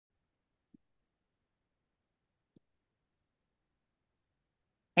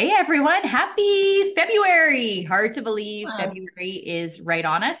Hey everyone, happy February. Hard to believe Wow. February is right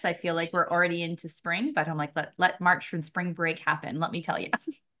on us. I feel like we're already into spring, but I'm like, let March from spring break happen. Let me tell you.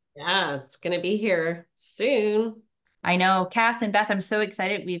 Yeah, it's going to be here soon. I know, Kath and Beth, I'm so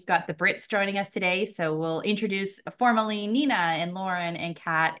excited. We've got the Brits joining us today. So we'll introduce formally Nina and Lauren and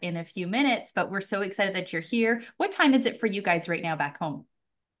Kat in a few minutes, but we're so excited that you're here. What time is it for you guys right now back home?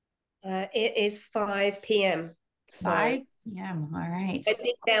 It is 5 p.m. So 5 p.m. All right.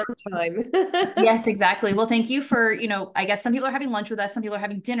 ending downtime. Yes, exactly. Well, thank you for, I guess some people are having lunch with us, some people are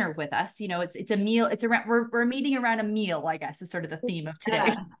having dinner with us. It's a meal, it's around we're meeting around a meal, I guess, is sort of the theme of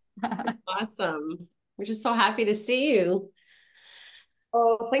Yeah, today. awesome. We're just so happy to see you.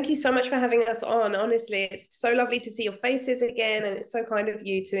 Oh, thank you so much for having us on. Honestly, it's so lovely to see your faces again, and it's so kind of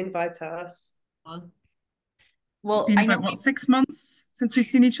you to invite us. It's Well, been I know about, what, 6 months since we've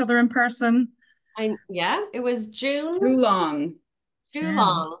seen each other in person? Yeah, it was June, Too long. too Yeah.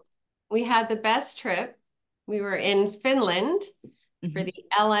 long. We had the best trip. We were in Finland for the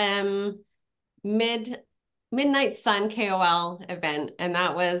LM mid Midnight Sun KOL event, and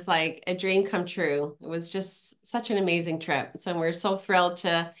that was like a dream come true. It was just such an amazing trip. So we're so thrilled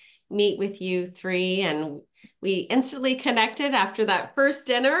to meet with you three, and we instantly connected after that first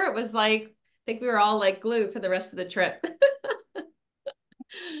dinner. It was like, I think we were all like glue for the rest of the trip.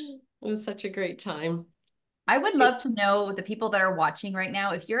 It was such a great time. I would love to know the people that are watching right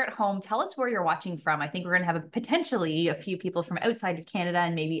now. If you're at home, tell us where you're watching from. I think we're going to have potentially a few people from outside of Canada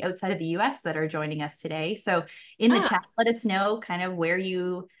and maybe outside of the US that are joining us today. So in the Ah, chat, let us know kind of where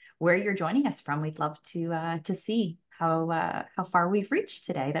you're joining us from. We'd love to see how far we've reached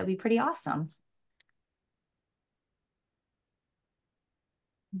today. That'd be pretty awesome.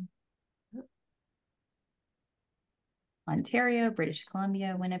 Ontario, British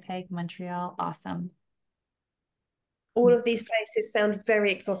Columbia, Winnipeg, Montreal. Awesome. All of these places sound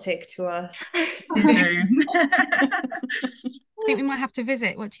very exotic to us. They do. I think we might have to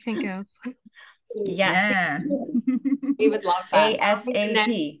visit. What do you think, girls? Yes. Yeah. we would love that. That'll be the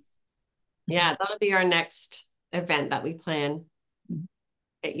ASAP. yeah, that'll be our next event that we plan.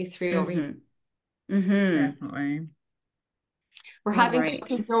 Get you three over here. Definitely. We're All having right.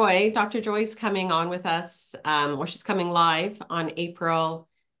 Dr. Joy. Dr. Joy's coming on with us, or she's coming live on April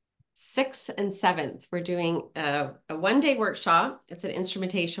 6th and 7th. We're doing a one-day workshop. It's an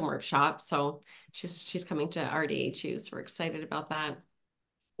instrumentation workshop. So she's coming to RDHU. So we're excited about that.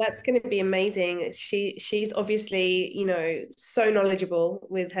 That's going to be amazing. She's obviously, so knowledgeable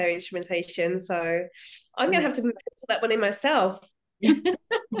with her instrumentation. So I'm going to have to pencil that one in myself.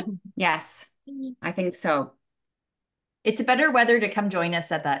 Yes, I think so. It's better weather to come join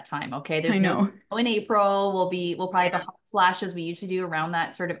us at that time. Okay. There's I no know. in April. We'll probably have a hot flash as we usually do around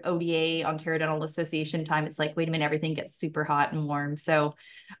that sort of ODA, Ontario Dental Association time. It's like, wait a minute, everything gets super hot and warm. So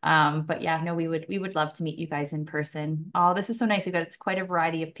but yeah, no, we would love to meet you guys in person. Oh, this is so nice. We've got quite a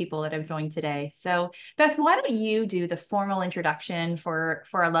variety of people that have joined today. So Beth, why don't you do the formal introduction for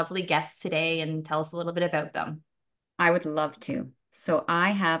our lovely guests today and tell us a little bit about them? I would love to. So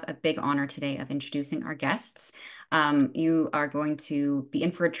I have a big honor today of introducing our guests. You are going to be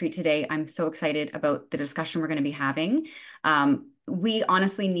in for a treat today. I'm so excited about the discussion we're going to be having. We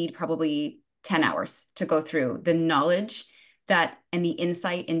honestly need probably 10 hours to go through the knowledge that and the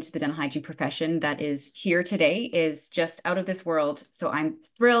insight into the dental hygiene profession that is here today is just out of this world. So I'm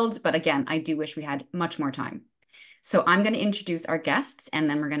thrilled, but again, I do wish we had much more time. So I'm going to introduce our guests and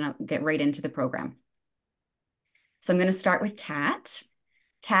then we're going to get right into the program. So I'm going to start with Kat.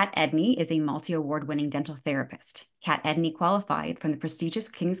 Kat Edney is a multi-award winning dental therapist. Kat Edney qualified from the prestigious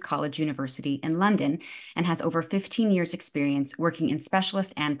King's College University in London and has over 15 years experience working in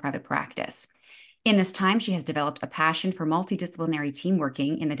specialist and private practice. In this time, she has developed a passion for multidisciplinary team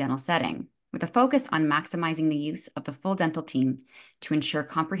working in the dental setting, with a focus on maximizing the use of the full dental team to ensure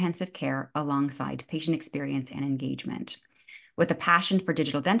comprehensive care alongside patient experience and engagement. With a passion for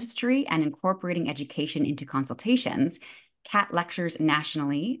digital dentistry and incorporating education into consultations, Kat lectures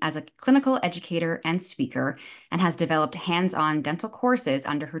nationally as a clinical educator and speaker and has developed hands-on dental courses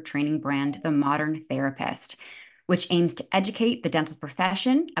under her training brand, The Modern Therapist, which aims to educate the dental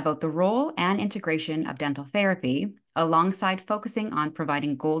profession about the role and integration of dental therapy, alongside focusing on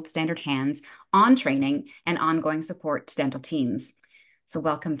providing gold standard hands-on training and ongoing support to dental teams. So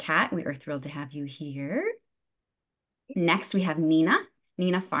welcome, Kat. We are thrilled to have you here. Next, we have Nina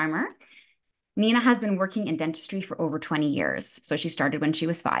Farmer. Nina has been working in dentistry for over 20 years, so she started when she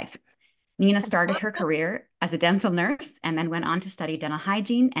was 5. Nina started her career as a dental nurse and then went on to study dental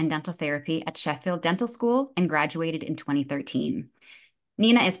hygiene and dental therapy at Sheffield Dental School and graduated in 2013.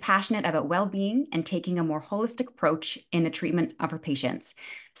 Nina is passionate about well-being and taking a more holistic approach in the treatment of her patients.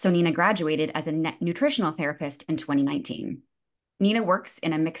 So Nina graduated as a nutritional therapist in 2019. Nina works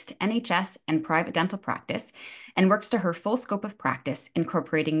in a mixed NHS and private dental practice and works to her full scope of practice,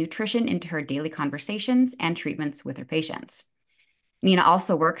 incorporating nutrition into her daily conversations and treatments with her patients. Nina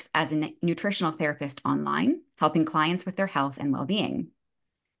also works as a nutritional therapist online, helping clients with their health and well-being.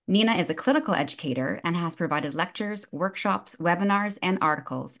 Nina is a clinical educator and has provided lectures, workshops, webinars, and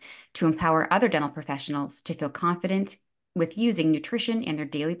articles to empower other dental professionals to feel confident with using nutrition in their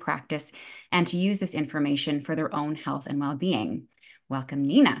daily practice and to use this information for their own health and well-being. Welcome,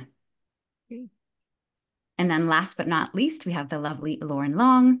 Nina. Okay. And then last but not least, we have the lovely Lauren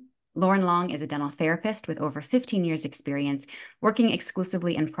Long. Lauren Long is a dental therapist with over 15 years experience working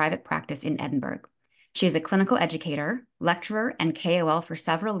exclusively in private practice in Edinburgh. She is a clinical educator, lecturer, and KOL for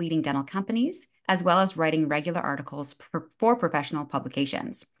several leading dental companies, as well as writing regular articles for professional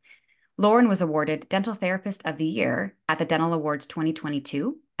publications. Lauren was awarded Dental Therapist of the Year at the Dental Awards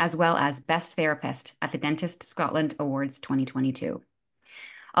 2022, as well as Best Therapist at the Dentist Scotland Awards 2022.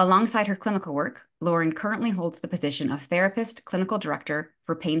 Alongside her clinical work, Lauren currently holds the position of Therapist Clinical Director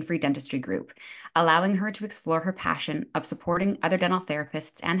for Pain Free Dentistry Group, allowing her to explore her passion of supporting other dental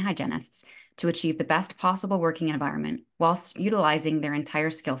therapists and hygienists to achieve the best possible working environment whilst utilizing their entire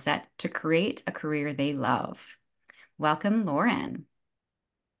skill set to create a career they love. Welcome, Lauren.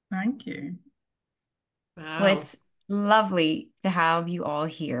 Thank you. Wow. Well, it's lovely to have you all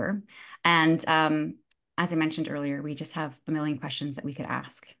here. And as I mentioned earlier, we just have a million questions that we could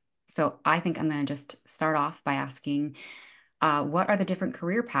ask. So I think I'm going to just start off by asking, what are the different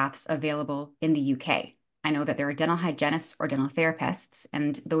career paths available in the UK? I know that there are dental hygienists or dental therapists,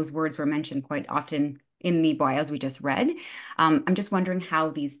 and those words were mentioned quite often in the bios we just read. I'm just wondering how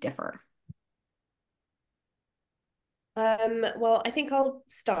these differ. Well, I think I'll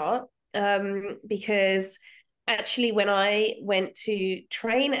start because actually when I went to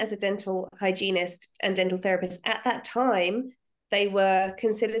train as a dental hygienist and dental therapist at that time, they were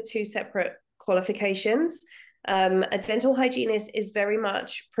considered two separate qualifications. A dental hygienist is very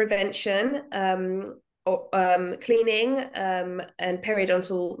much prevention, cleaning, and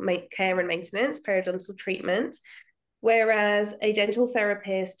periodontal care and maintenance, periodontal treatment. Whereas a dental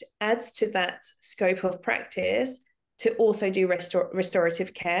therapist adds to that scope of practice to also do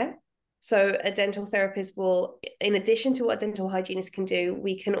restorative care. So a dental therapist will, in addition to what a dental hygienist can do,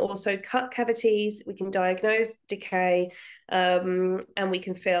 we can also cut cavities, we can diagnose decay, and we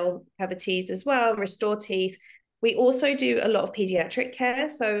can fill cavities as well, restore teeth. We also do a lot of pediatric care.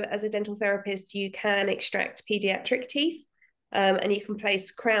 So as a dental therapist, you can extract pediatric teeth, and you can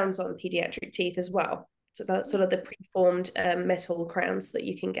place crowns on pediatric teeth as well. So that's sort of the preformed metal crowns that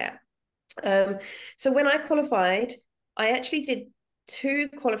you can get. So when I qualified, I actually did two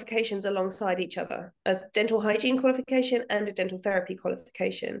qualifications alongside each other, a dental hygiene qualification and a dental therapy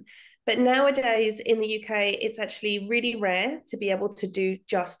qualification. But nowadays in the UK, it's actually really rare to be able to do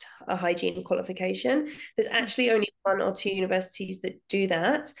just a hygiene qualification. There's actually only one or two universities that do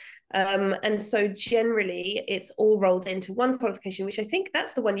that. And so generally it's all rolled into one qualification, which I think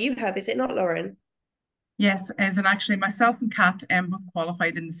that's the one you have, is it not, Lauren? Yes, as and actually myself and Kat both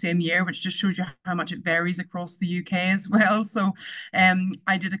qualified in the same year, which just shows you how much it varies across the UK as well. So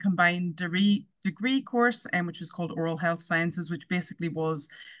I did a combined degree course, which was called Oral Health Sciences, which basically was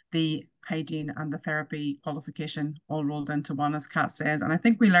the hygiene and the therapy qualification all rolled into one, as Kat says. And I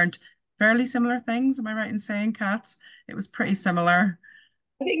think we learned fairly similar things. Am I right in saying, Kat? It was pretty similar.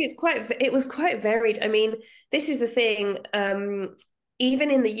 I think it was quite varied. I mean, this is the thing. Even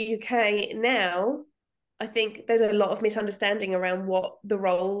in the UK now, I think there's a lot of misunderstanding around what the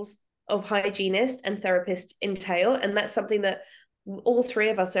roles of hygienist and therapist entail. And that's something that all three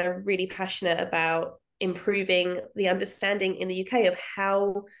of us are really passionate about, improving the understanding in the UK of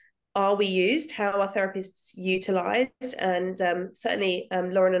how are we used, how are therapists utilized. And certainly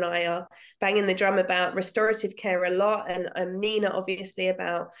Lauren and I are banging the drum about restorative care a lot, and Nina obviously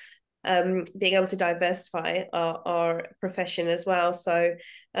about being able to diversify our profession as well. So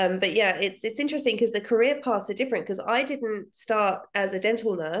but yeah, it's interesting because the career paths are different, because I didn't start as a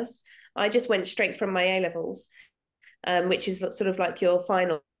dental nurse. I just went straight from my A-levels, which is sort of like your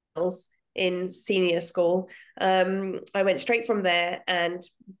finals in senior school. I went straight from there and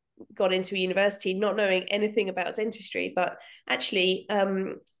got into a university not knowing anything about dentistry. But actually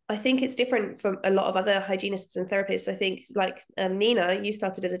I think it's different from a lot of other hygienists and therapists. I think like Nina, you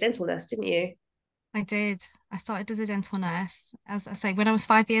started as a dental nurse, didn't you? I did. I started as a dental nurse, as I say, when I was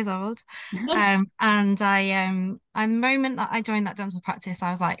 5 years old. And the moment that I joined that dental practice, I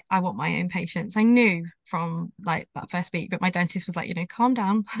was like, I want my own patients. I knew from like that first week, but my dentist was like, calm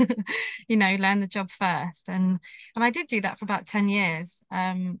down, learn the job first. And I did do that for about 10 years.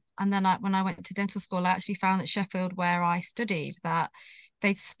 And then when I went to dental school, I actually found at Sheffield, where I studied, that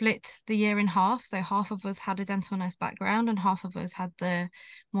they'd split the year in half. So half of us had a dental nurse background and half of us had the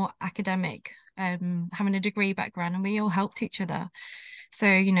more academic, having a degree background, and we all helped each other. So,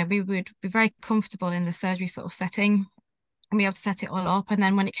 we would be very comfortable in the surgery sort of setting and be able to set it all up. And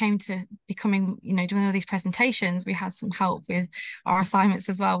then when it came to becoming, doing all these presentations, we had some help with our assignments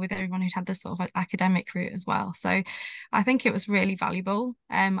as well, with everyone who'd had this sort of like academic route as well. So I think it was really valuable.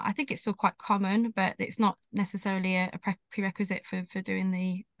 I think it's still quite common, but it's not necessarily a prerequisite for doing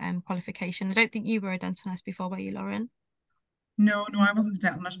the qualification. I don't think you were a dental nurse before, were you, Lauren? No, no, I wasn't a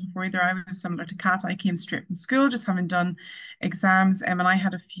dental nurse before either. I was similar to Kat. I came straight from school, just having done exams, and I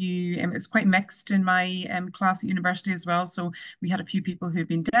had a few. It's quite mixed in my class at university as well. So we had a few people who'd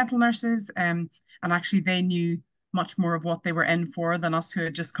been dental nurses, and actually they knew much more of what they were in for than us who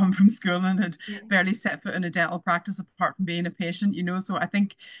had just come from school and had barely set foot in a dental practice apart from being a patient. So I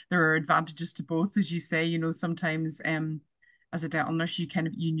think there are advantages to both, as you say. Sometimes as a dental nurse, you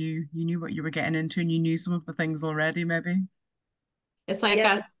knew what you were getting into, and you knew some of the things already, maybe. It's like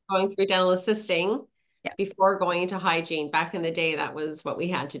us going through dental assisting before going into hygiene. Back in the day, that was what we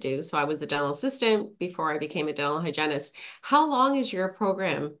had to do. So I was a dental assistant before I became a dental hygienist. How long is your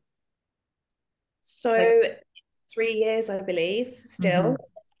program? So it's 3 years, I believe, still.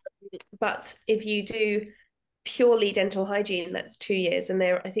 But if you do purely dental hygiene, that's 2 years. And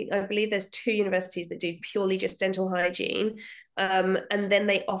I believe there's 2 universities that do purely just dental hygiene. And then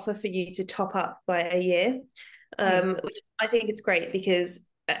they offer for you to top up by a year. Which I think it's great, because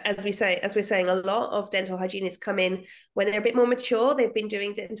as we're saying, a lot of dental hygienists come in when they're a bit more mature. They've been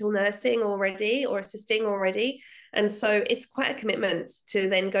doing dental nursing already or assisting already. And so it's quite a commitment to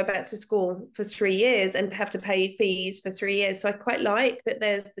then go back to school for 3 years and have to pay fees for 3 years. So I quite like that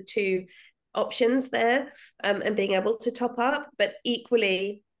there's the two options there, and being able to top up. But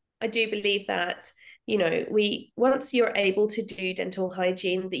equally, I do believe that once you're able to do dental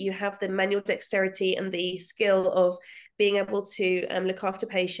hygiene, that you have the manual dexterity and the skill of being able to look after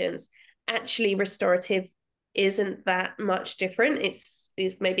patients. Actually, restorative isn't that much different. It's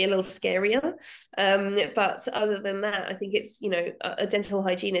maybe a little scarier, but other than that, I think it's a dental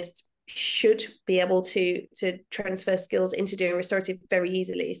hygienist should be able to transfer skills into doing restorative very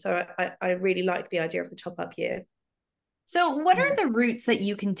easily. So I really like the idea of the top up year. So what are the routes that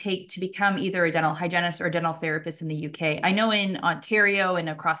you can take to become either a dental hygienist or a dental therapist in the UK? I know in Ontario and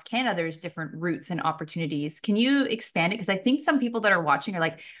across Canada, there's different routes and opportunities. Can you expand it? Because I think some people that are watching are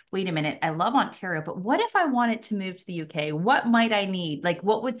like, wait a minute, I love Ontario, but what if I wanted to move to the UK? What might I need? Like,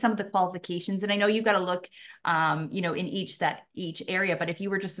 what would some of the qualifications? And I know you've got to look, in each area, but if you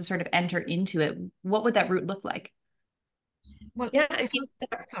were just to sort of enter into it, what would that route look like? Well,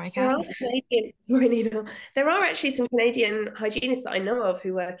 sorry, sorry, Nina. There are actually some Canadian hygienists that I know of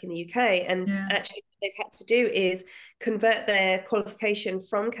who work in the UK, and actually what they've had to do is convert their qualification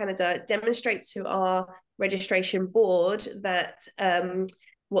from Canada, demonstrate to our registration board that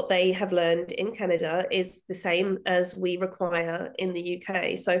what they have learned in Canada is the same as we require in the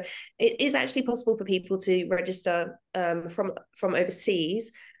UK. So it is actually possible for people to register from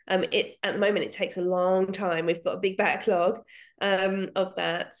overseas. At the moment, it takes a long time. We've got a big backlog of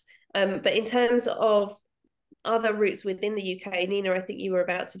that. But in terms of other routes within the UK, Nina, I think you were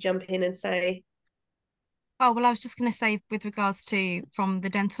about to jump in and say. Oh, well, I was just going to say, with regards to from the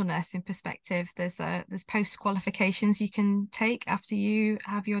dental nursing perspective, there's post qualifications you can take after you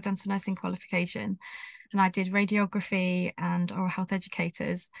have your dental nursing qualification. And I did radiography and oral health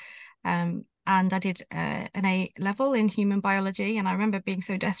educators. And I did an A level in human biology, and I remember being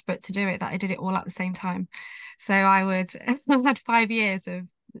so desperate to do it that I did it all at the same time. So I had 5 years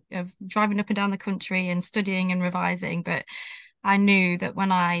of driving up and down the country and studying and revising, but I knew that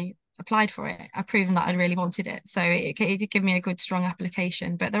when I applied for it, I'd proven that I really wanted it. So it did give me a good, strong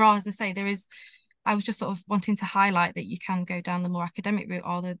application. But there are, as I say, I was just sort of wanting to highlight that you can go down the more academic route,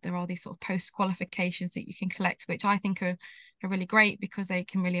 or there are these sort of post qualifications that you can collect, which I think are really great because they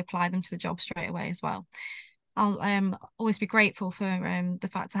can really apply them to the job straight away as well. I'll always be grateful for the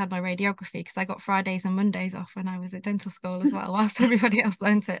fact I had my radiography, because I got Fridays and Mondays off when I was at dental school as well, whilst everybody else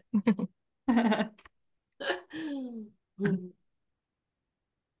learnt it.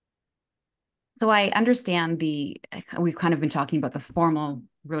 So I understand we've kind of been talking about the formal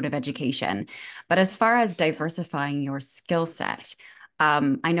road of education, but as far as diversifying your skill set,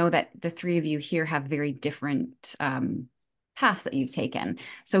 I know that the three of you here have very different paths that you've taken.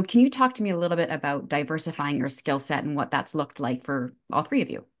 So can you talk to me a little bit about diversifying your skill set and what that's looked like for all three of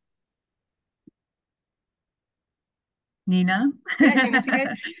you? Nina? Yeah, do you want me to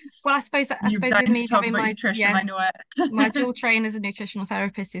go? Well, I suppose You're with dying to me talk having about my nutrition, I know it. my dual train as a nutritional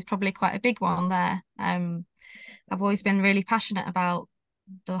therapist is probably quite a big one there. I've always been really passionate about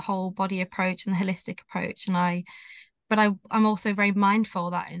the whole body approach and the holistic approach, and I'm also very mindful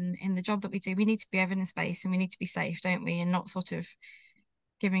that in the job that we do, we need to be evidence-based and we need to be safe, don't we? And not sort of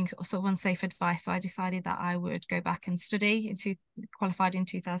giving sort of unsafe advice. So I decided that I would go back and study qualified in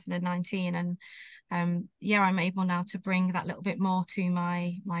 2019. And yeah, I'm able now to bring that little bit more to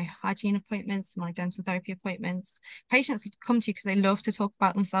my hygiene appointments, my dental therapy appointments. Patients come to you because they love to talk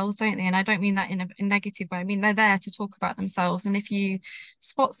about themselves, don't they? And I don't mean that in a negative way. I mean, they're there to talk about themselves. And if you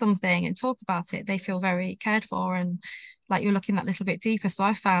spot something and talk about it, they feel very cared for and like you're looking that little bit deeper. So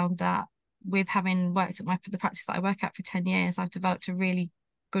I found that with having worked at the practice that I work at for 10 years, I've developed a really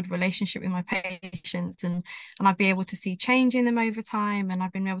good relationship with my patients, and I'd be able to see change in them over time, and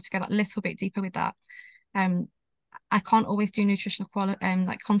I've been able to go that little bit deeper with that. I can't always do nutritional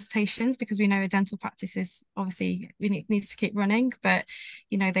like consultations because we know a dental practice is obviously needs to keep running, but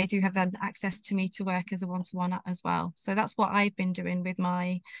you know they do have that access to me to work as a one-to-one as well. So that's what I've been doing with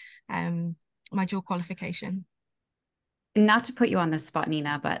my my dual qualification. Not to put you on the spot,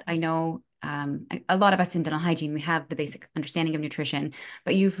 Nina, but I know a lot of us in dental hygiene, we have the basic understanding of nutrition,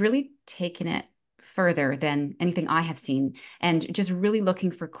 but you've really taken it further than anything I have seen, and just really looking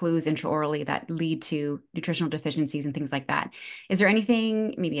for clues intraorally that lead to nutritional deficiencies and things like that. Is there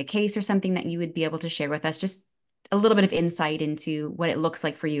anything, maybe a case or something that you would be able to share with us? Just a little bit of insight into what it looks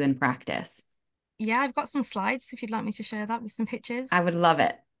like for you in practice. Yeah, I've got some slides if you'd like me to share that with some pictures. I would love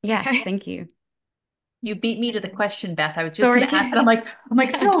it. Yes, okay. thank you. You beat me to the question, Beth. I was just Sorry. going to ask, and I'm like,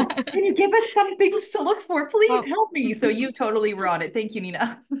 so can you give us some things to look for? Please help me. So you totally were on it. Thank you,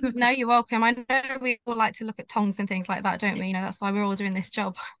 Nina. No, you're welcome. I know we all like to look at tongs and things like that, don't we? You know, that's why we're all doing this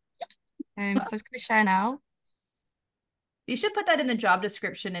job. So I'm just going to share now. You should put that in the job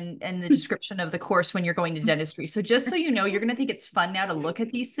description and the description of the course when you're going to dentistry. So just so you know, you're going to think it's fun now to look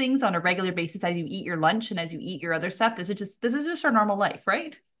at these things on a regular basis as you eat your lunch and as you eat your other stuff. This is just our normal life,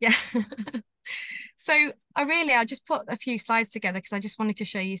 right? Yeah. So I just put a few slides together because I just wanted to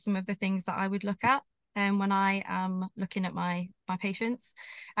show you some of the things that I would look at when I am looking at my patients.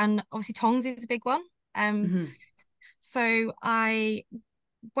 And obviously tongs is a big one. So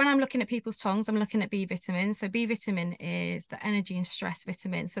when I'm looking at people's tongues, I'm looking at B vitamin. So B vitamin is the energy and stress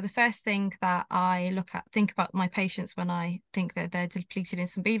vitamin. So the first thing that I think about my patients when I think that they're depleted in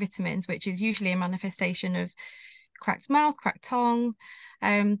some B vitamins, which is usually a manifestation of cracked mouth, cracked tongue.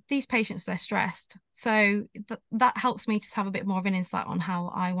 These patients, they're stressed. So that helps me to have a bit more of an insight on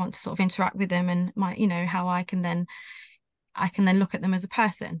how I want to sort of interact with them and how I can then look at them as a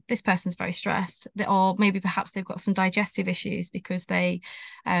person. This person's very stressed, or maybe perhaps they've got some digestive issues because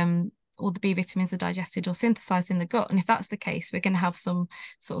all the B vitamins are digested or synthesized in the gut. And if that's the case, we're going to have some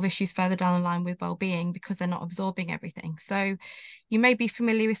sort of issues further down the line with well-being because they're not absorbing everything. So you may be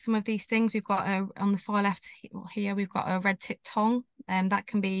familiar with some of these things. We've got on the far left here, we've got a red tip tongue, and that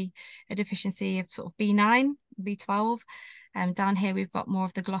can be a deficiency of sort of B9, B12. Down here, we've got more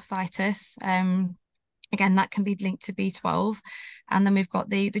of the glossitis. Again, that can be linked to B12. And then we've got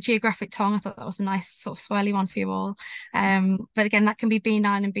the geographic tongue. I thought that was a nice sort of swirly one for you all. But again, that can be B9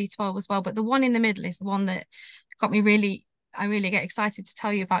 and B12 as well. But the one in the middle is the one that got me I really get excited to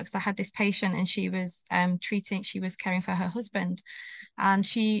tell you about, because I had this patient and she was she was caring for her husband.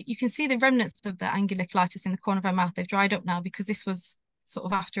 And you can see the remnants of the angular colitis in the corner of her mouth. They've dried up now because this was sort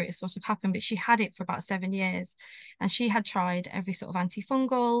of after it sort of happened, but she had it for about 7 years, and she had tried every sort of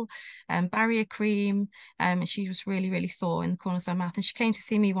antifungal, barrier cream, and she was really, really sore in the corners of her mouth. And she came to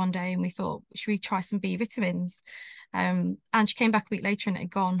see me one day and we thought, should we try some B vitamins? And she came back a week later and it had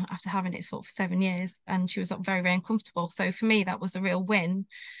gone after having it sort of 7 years, and she was very, very uncomfortable. So for me, that was a real win.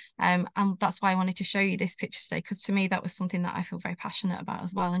 And that's why I wanted to show you this picture today, because to me, that was something that I feel very passionate about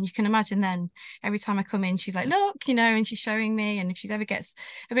as well. And you can imagine then every time I come in, she's like, look, and she's showing me. And if she ever gets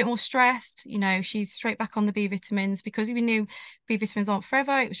a bit more stressed, she's straight back on the B vitamins, because we knew B vitamins aren't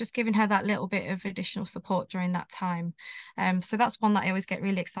forever. It was just giving her that little bit of additional support during that time. So that's one that I always get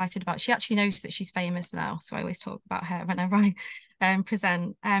really excited about. She actually knows that she's famous now, so I always talk about her whenever I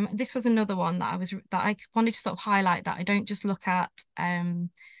present. This was another one that I wanted to sort of highlight, that I don't just look at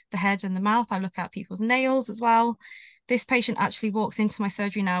the head and the mouth, I look at people's nails as well. This patient actually walks into my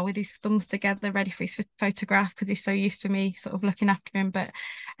surgery now with his thumbs together, ready for his photograph, because he's so used to me sort of looking after him. But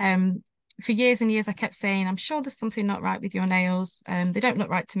for years and years, I kept saying, I'm sure there's something not right with your nails. They don't look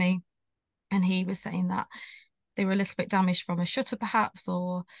right to me. And he was saying that they were a little bit damaged from a shutter perhaps,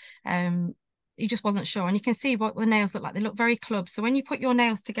 or he just wasn't sure. And you can see what the nails look like. They look very clubbed. So when you put your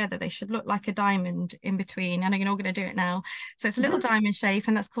nails together, they should look like a diamond in between. And I'm not going to do it now. So it's a little diamond shape,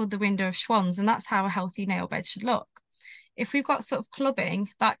 and that's called the window of Schwann's. And that's how a healthy nail bed should look. If we've got sort of clubbing,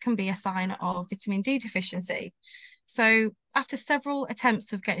 that can be a sign of vitamin D deficiency. So after several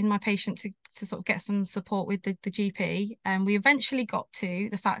attempts of getting my patient to sort of get some support with the GP, we eventually got to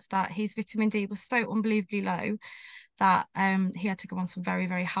the fact that his vitamin D was so unbelievably low that he had to go on some very,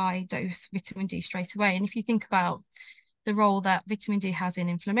 very high dose vitamin D straight away. And if you think about the role that vitamin D has in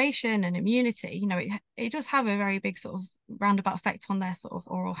inflammation and immunity, you know, it does have a very big sort of roundabout effect on their sort of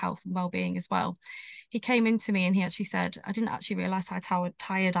oral health and well-being as well. He came into me and he actually said, I didn't actually realize how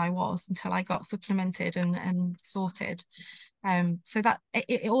tired I was until I got supplemented and sorted. So that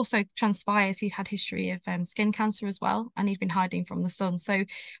it also transpires he'd had history of skin cancer as well, and he'd been hiding from the sun. So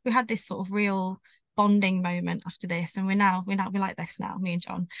we had this sort of real bonding moment after this, and we're like this now, me and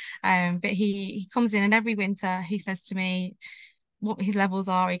John. But he comes in, and every winter he says to me what his levels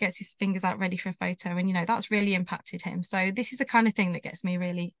are. He gets his fingers out ready for a photo, and you know, that's really impacted him. So this is the kind of thing that gets me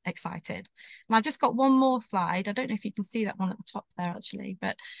really excited. And I've just got one more slide. I don't know if you can see that one at the top there actually,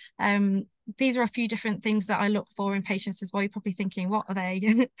 but these are a few different things that I look for in patients as well. You're probably thinking, what are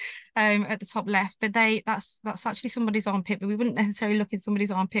they? At the top left, but that's actually somebody's armpit, but we wouldn't necessarily look in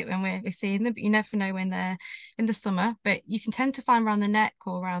somebody's armpit when we're seeing them, but you never know when they're in the summer. But you can tend to find around the neck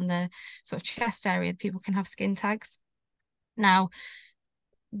or around the sort of chest area, people can have skin tags. Now,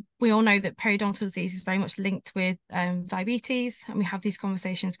 we all know that periodontal disease is very much linked with diabetes, and we have these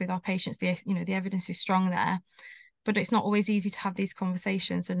conversations with our patients. The evidence is strong there, but it's not always easy to have these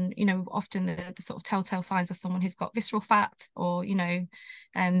conversations. And, you know, often the sort of telltale signs of someone who's got visceral fat, or, you know,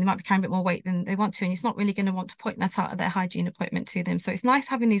 they might be carrying a bit more weight than they want to, and it's not really going to want to point that out at their hygiene appointment to them. So it's nice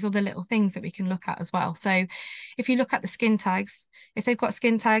having these other little things that we can look at as well. So if you look at the skin tags, if they've got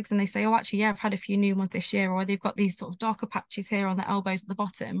skin tags and they say, oh, actually, yeah, I've had a few new ones this year, or they've got these sort of darker patches here on the elbows at the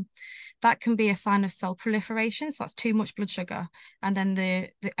bottom, that can be a sign of cell proliferation. So that's too much blood sugar, and then the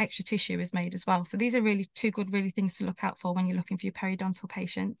extra tissue is made as well. So these are really two good things to look out for when you're looking for your periodontal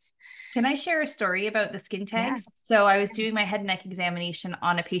patients. Can I share a story about the skin tags? Yeah. So I was doing my head and neck examination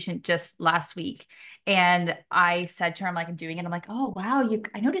on a patient just last week, and I said to her, I'm like, I'm doing it. I'm like, oh, wow,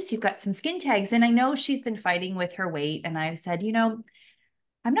 I noticed you've got some skin tags. And I know she's been fighting with her weight. And I said, you know,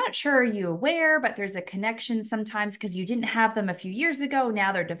 I'm not sure, are you aware, but there's a connection sometimes because you didn't have them a few years ago.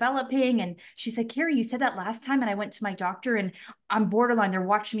 Now they're developing. And she said, Carrie, you said that last time. And I went to my doctor and I'm borderline. They're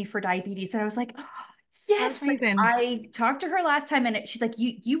watching me for diabetes. And I was like, oh, yes, like I talked to her last time, and she's like,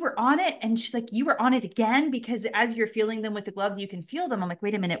 you were on it. And she's like, you were on it again, because as you're feeling them with the gloves, you can feel them. I'm like,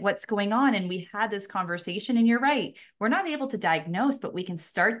 wait a minute, what's going on? And we had this conversation, and you're right. We're not able to diagnose, but we can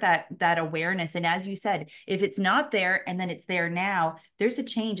start that awareness. And as you said, if it's not there and then it's there now, there's a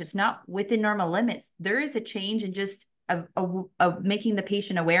change. It's not within normal limits. There is a change, and just of making the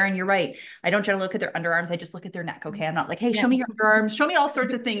patient aware. And you're right, I don't try to look at their underarms, I just look at their neck. Okay, I'm not like, hey, show me your underarms, show me all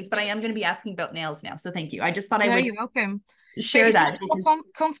sorts of things, but I am going to be asking about nails now. So thank you. I just thought I would. You're welcome. Share that. It's more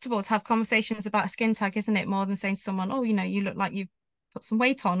comfortable to have conversations about a skin tag, isn't it, more than saying to someone, oh, you know, you look like you've put some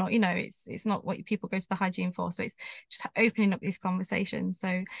weight on, or, you know, it's not what people go to the hygiene for. So it's just opening up these conversations.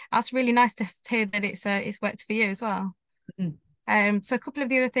 So that's really nice to hear that it's worked for you as well. Mm-hmm. So a couple of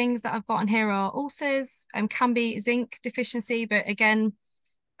the other things that I've got on here are ulcers, can be zinc deficiency, but again,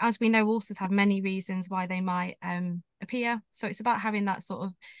 as we know, ulcers have many reasons why they might appear. So it's about having that sort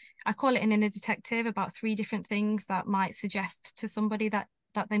of, I call it an inner detective, about 3 different things that might suggest to somebody that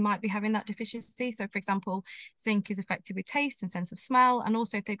they might be having that deficiency. So for example, zinc is affected with taste and sense of smell, and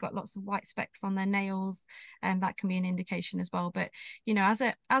also if they've got lots of white specks on their nails, that can be an indication as well. But you know,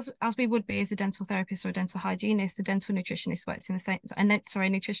 as we would be as a dental therapist or a dental hygienist, a dental nutritionist works in the same, a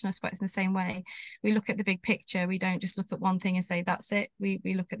nutritionist works in the same way. We look at the big picture. We don't just look at one thing and say that's it. We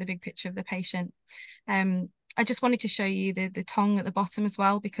look at the big picture of the patient. I just wanted to show you the tongue at the bottom as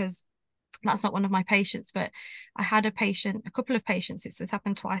well, because that's not one of my patients, but I had a couple of patients, it's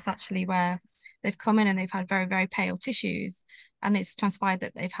happened twice actually, where they've come in and they've had very, very pale tissues, and it's transpired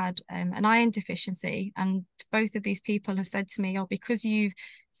that they've had an iron deficiency. And both of these people have said to me, oh, because you've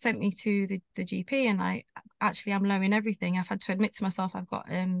sent me to the GP and I'm low in everything, I've had to admit to myself I've got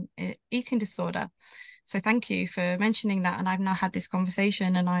an eating disorder. So thank you for mentioning that. And I've now had this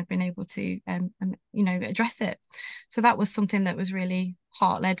conversation and I've been able to, you know, address it. So that was something that was really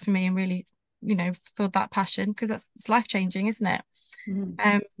heart-led for me, and really, you know, filled that passion, because it's life-changing, isn't it?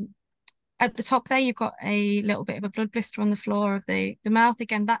 Mm-hmm. at the top there, you've got a little bit of a blood blister on the floor of the mouth.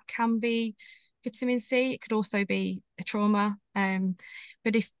 Again, that can be vitamin C. It could also be a trauma.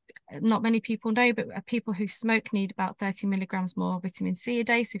 But if not many people know, but people who smoke need about 30 milligrams more vitamin C a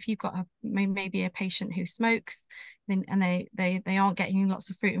day. So if you've got maybe a patient who smokes, then and they aren't getting lots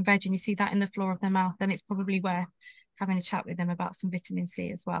of fruit and veg, and you see that in the floor of their mouth, then it's probably worth having a chat with them about some vitamin C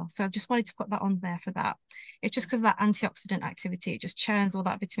as well. So I just wanted to put that on there for that. It's just because of that antioxidant activity, it just churns all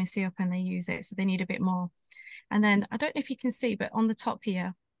that vitamin C up and they use it, so they need a bit more. And then I don't know if you can see, but on the top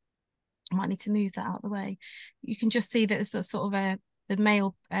here, I might need to move that out of the way. You can just see that there's a sort of the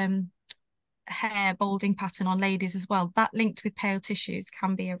male hair balding pattern on ladies as well. That linked with pale tissues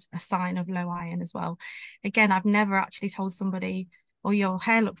can be a sign of low iron as well. Again, I've never actually told somebody, oh, your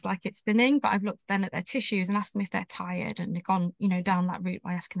hair looks like it's thinning, but I've looked then at their tissues and asked them if they're tired, and they've gone, you know, down that route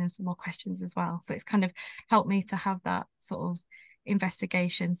by asking them some more questions as well. So it's kind of helped me to have that sort of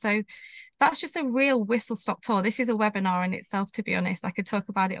investigation. So that's just a real whistle-stop tour. This is a webinar in itself, to be honest. I could talk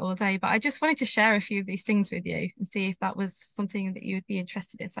about it all day, but I just wanted to share a few of these things with you and see if that was something that you would be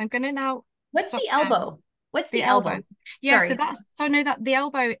interested in. So I'm going to now What's the elbow? What's the elbow? Yeah, Sorry. so I know that the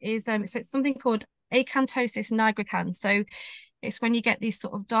elbow is so it's something called acanthosis nigricans. So it's when you get these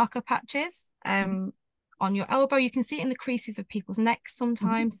sort of darker patches on your elbow. You can see it in the creases of people's necks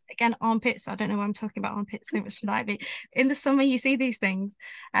sometimes. Again, armpits. I don't know why I'm talking about armpits so much tonight, but in the summer you see these things.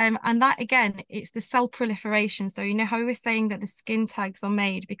 And that, again, it's the cell proliferation. So you know how we were saying that the skin tags are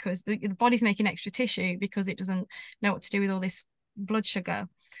made because the body's making extra tissue because it doesn't know what to do with all this blood sugar.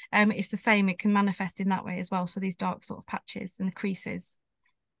 It's the same. It can manifest in that way as well. So these dark sort of patches and the creases.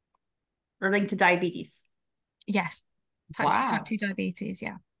 Or linked to diabetes. Yes. Type 2 diabetes,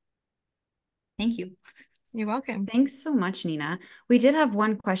 yeah. Thank you. You're welcome. Thanks so much, Nina. We did have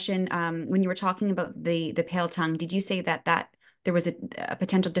one question when you were talking about the pale tongue. Did you say that there was a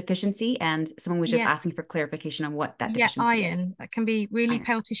potential deficiency and someone was just asking for clarification on what that deficiency is? Iron. That can be really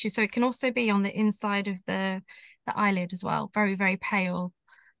pale tissue. So it can also be on the inside of the eyelid as well. Very, very pale.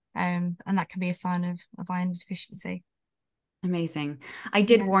 And that can be a sign of iron deficiency. Amazing. I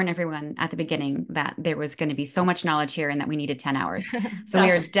did warn everyone at the beginning that there was going to be so much knowledge here and that we needed 10 hours. So we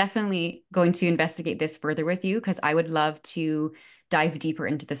are definitely going to investigate this further with you because I would love to dive deeper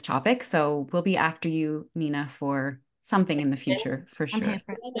into this topic. So we'll be after you, Nina, for something in the future for sure. I'm here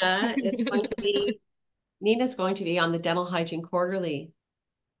for it. Nina's going to be on the Dental Hygiene Quarterly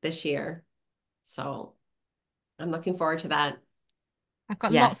this year. So I'm looking forward to that. I've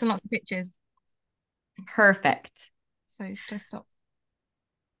got lots and lots of pictures. Perfect. So just stop.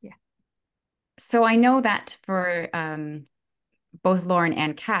 Yeah. So I know that for both Lauren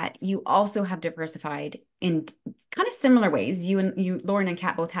and Kat, you also have diversified in kind of similar ways. Lauren and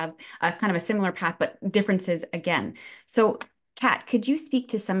Kat both have a kind of a similar path, but differences again. So Kat, could you speak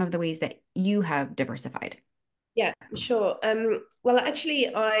to some of the ways that you have diversified? Yeah, sure. Well,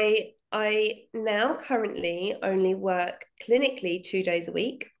 actually, I now currently only work clinically 2 days a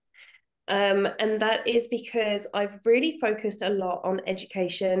week. And that is because I've really focused a lot on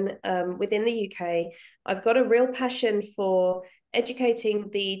education within the UK. I've got a real passion for educating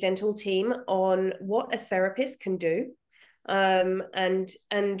the dental team on what a therapist can do, and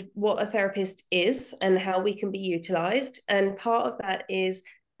what a therapist is and how we can be utilized. And part of that is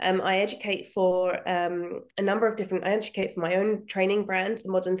I educate for a number of different, I educate for my own training brand,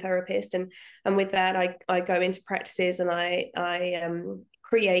 The Modern Therapist. And with that, I go into practices and I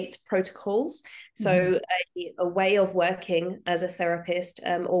create protocols. So a way of working as a therapist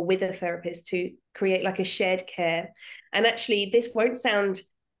or with a therapist to create like a shared care. And actually, this won't sound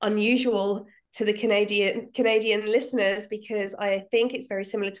unusual to the Canadian listeners, because I think it's very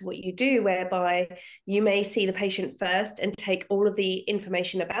similar to what you do, whereby you may see the patient first and take all of the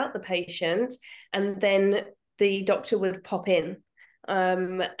information about the patient, and then the doctor would pop in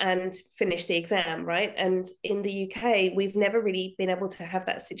and finish the exam, right? And in the UK, we've never really been able to have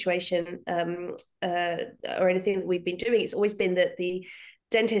that situation or anything that we've been doing. It's always been that the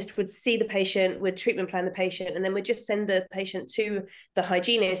dentist would see the patient, would treatment plan the patient, and then would just send the patient to the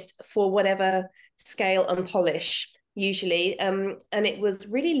hygienist for whatever scale and polish, usually. And it was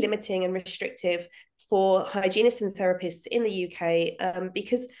really limiting and restrictive for hygienists and therapists in the UK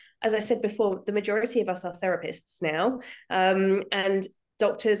because, as I said before, the majority of us are therapists now, and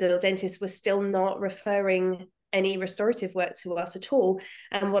doctors or dentists were still not referring any restorative work to us at all.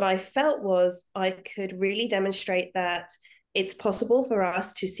 And what I felt was I could really demonstrate that it's possible for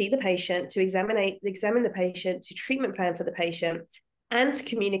us to see the patient, to examine the patient, to treatment plan for the patient, and to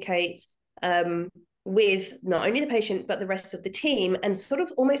communicate with not only the patient, but the rest of the team, and sort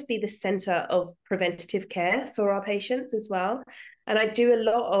of almost be the center of preventative care for our patients as well. And I do a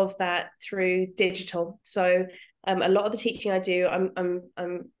lot of that through digital. So a lot of the teaching I do, I'm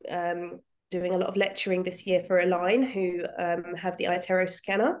doing a lot of lecturing this year for Align, who have the iTero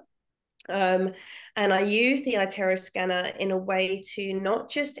scanner. And I use the iTero scanner in a way to not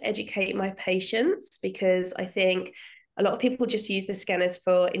just educate my patients, because I think a lot of people just use the scanners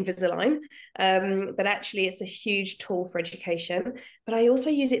for Invisalign, but actually it's a huge tool for education. But I also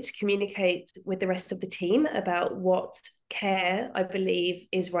use it to communicate with the rest of the team about what care I believe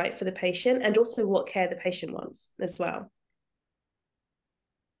is right for the patient, and also what care the patient wants as well.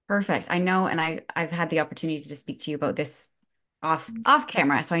 Perfect. I know, and I've had the opportunity to speak to you about this off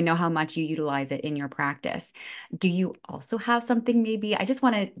camera, so I know how much you utilize it in your practice. Do you also have something, maybe I just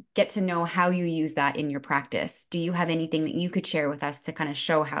want to get to know how you use that in your practice. Do you have anything that you could share with us to kind of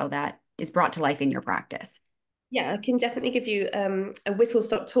show how that is brought to life in your practice? Yeah, I can definitely give you a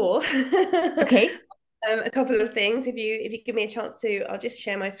whistle-stop tour. Okay. A couple of things. If you give me a chance to, I'll just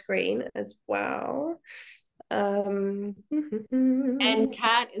share my screen as well. And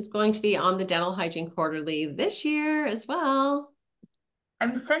Kat is going to be on the Dental Hygiene Quarterly this year as well.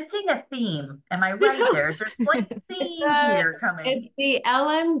 I'm sensing a theme. Am I right? There's a slight theme here coming. It's the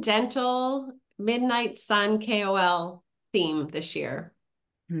LM Dental Midnight Sun KOL theme this year.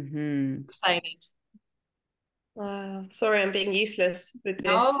 Excited. Wow, sorry, I'm being useless with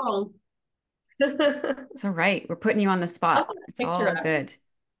this. Oh, it's all right. We're putting you on the spot. It's all good.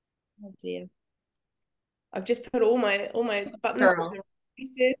 Oh dear. I've just put all my buttons girl.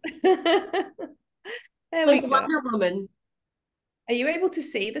 pieces. There we go. Wonder Woman. Are you able to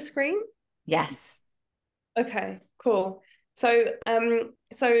see the screen? Yes. Okay, cool. So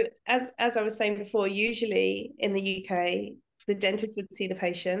so as I was saying before, usually in the UK, the dentist would see the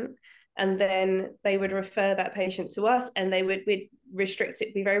patient, and then they would refer that patient to us, and we'd restrict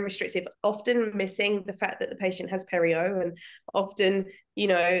it, be very restrictive, often missing the fact that the patient has perio, and often, you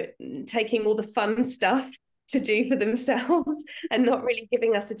know, taking all the fun stuff to do for themselves and not really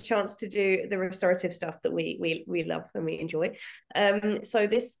giving us a chance to do the restorative stuff that we love and we enjoy. So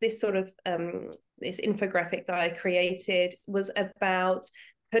this sort of this infographic that I created was about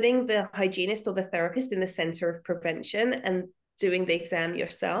putting the hygienist or the therapist in the center of prevention and doing the exam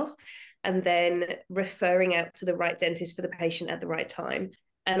yourself, and then referring out to the right dentist for the patient at the right time.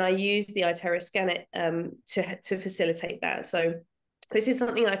 And I use the iTero scanner to facilitate that. So this is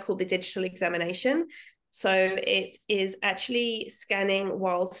something I call the digital examination. So it is actually scanning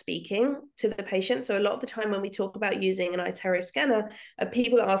while speaking to the patient. So a lot of the time when we talk about using an iTero scanner,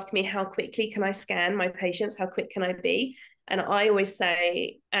 people ask me, how quickly can I scan my patients? How quick can I be? And I always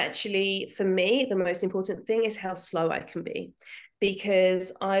say, actually, for me, the most important thing is how slow I can be,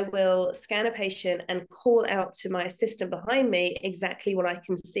 because I will scan a patient and call out to my assistant behind me exactly what I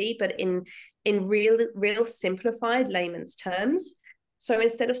can see, but in real simplified layman's terms. So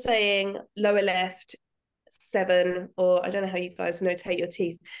instead of saying lower left 7, or I don't know how you guys notate your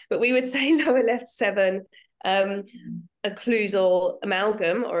teeth, but we would say lower left 7, occlusal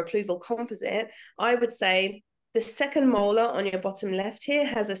amalgam or occlusal composite, I would say the second molar on your bottom left here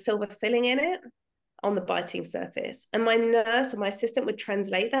has a silver filling in it on the biting surface. And my nurse or my assistant would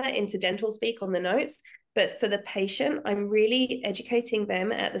translate that into dental speak on the notes. But for the patient, I'm really educating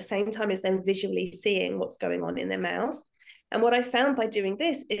them at the same time as them visually seeing what's going on in their mouth. And what I found by doing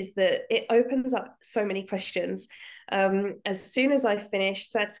this is that it opens up so many questions. As soon as I finish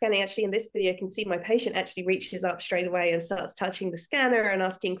scanning, actually in this video, you can see my patient actually reaches up straight away and starts touching the scanner and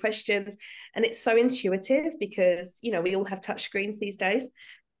asking questions. And it's so intuitive because, you know, we all have touch screens these days.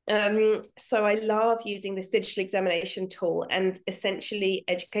 So I love using this digital examination tool and essentially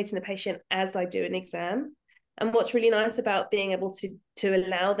educating the patient as I do an exam. And what's really nice about being able to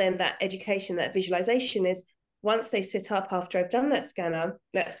allow them that education, that visualization, is once they sit up after I've done that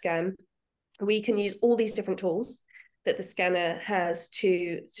scan, we can use all these different tools that the scanner has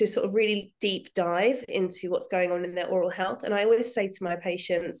to sort of really deep dive into what's going on in their oral health. And I always say to my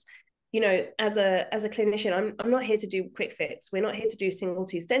patients, you know, as a clinician, I'm not here to do quick fix. We're not here to do single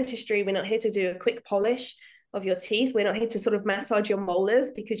tooth dentistry. We're not here to do a quick polish of your teeth. We're not here to sort of massage your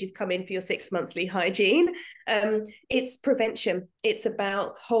molars because you've come in for your 6 monthly hygiene. It's prevention. It's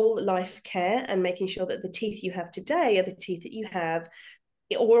about whole life care and making sure that the teeth you have today are the teeth that you have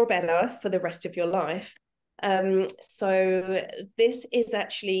or better for the rest of your life. So this is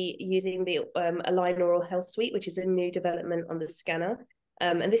actually using the Align Oral Health Suite, which is a new development on the scanner.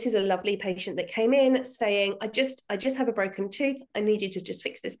 And this is a lovely patient that came in saying, I just have a broken tooth. I need you to just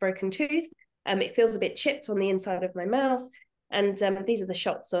fix this broken tooth. It feels a bit chipped on the inside of my mouth. And these are the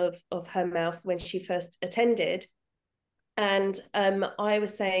shots of her mouth when she first attended. And I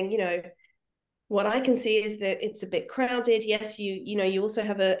was saying, you know, What I can see is that it's a bit crowded. Yes, you also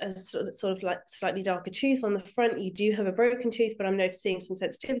have a sort of like slightly darker tooth on the front. You do have a broken tooth, but I'm noticing some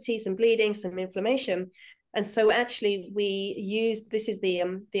sensitivity, some bleeding, some inflammation. And so actually we use, this is the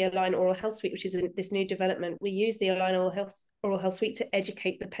Align Oral Health Suite, which is this new development. We use the Align Oral Health Suite to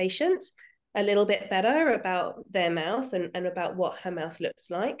educate the patient a little bit better about their mouth and about what her mouth looks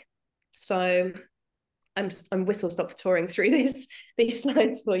like. So I'm whistle stop touring through these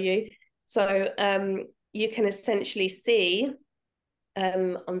slides for you. So you can essentially see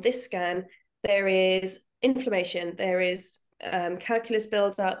on this scan, there is inflammation, there is calculus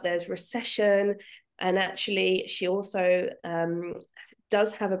buildup, there's recession, and actually she also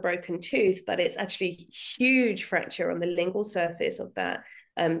does have a broken tooth, but it's actually huge fracture on the lingual surface of that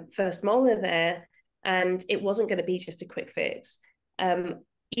first molar there, and it wasn't going to be just a quick fix.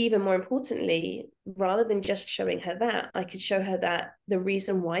 Even more importantly, rather than just showing her that, I could show her that the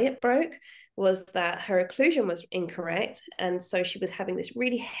reason why it broke was that her occlusion was incorrect. And so she was having this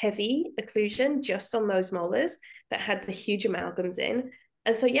really heavy occlusion just on those molars that had the huge amalgams in.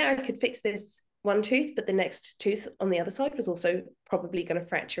 And so, yeah, I could fix this one tooth, but the next tooth on the other side was also probably going to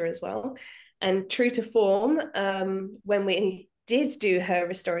fracture as well. And true to form, when we did do her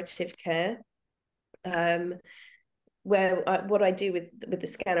restorative care, what I do with the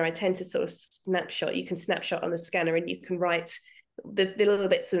scanner, I tend to sort of snapshot. You can snapshot on the scanner and you can write the little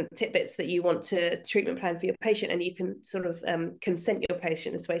bits and tidbits that you want to treatment plan for your patient, and you can sort of consent your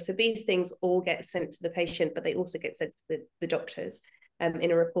patient this way. So these things all get sent to the patient, but they also get sent to the doctors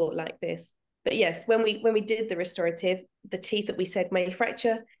in a report like this. But yes, when we did the restorative, the teeth that we said may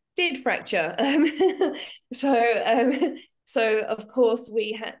fracture did fracture. So of course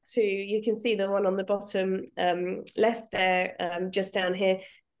we had to, you can see the one on the bottom left there, just down here,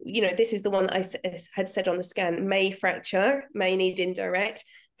 this is the one that I had said on the scan, may fracture, may need indirect.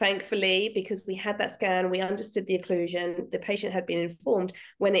 Thankfully, because we had that scan, we understood the occlusion, the patient had been informed.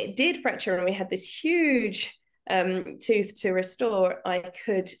 When it did fracture and we had this huge tooth to restore, I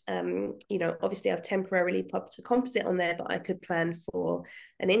could, obviously I've temporarily popped a composite on there, but I could plan for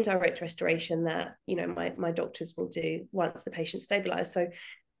an indirect restoration that, my doctors will do once the patient stabilized. So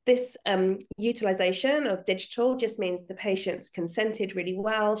this utilization of digital just means the patient's consented really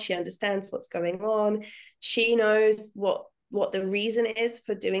well. She understands what's going on. She knows what the reason is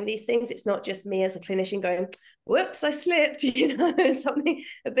for doing these things. It's not just me as a clinician going, whoops, I slipped, something,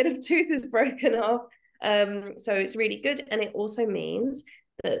 a bit of tooth is broken off. So it's really good. And it also means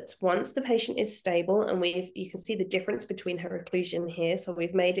that once the patient is stable, and you can see the difference between her occlusion here. So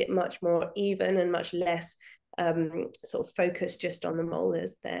we've made it much more even and much less sort of focused just on the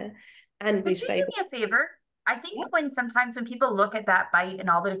molars there. And we've stabilized. Could you do me a favor? I think sometimes when people look at that bite and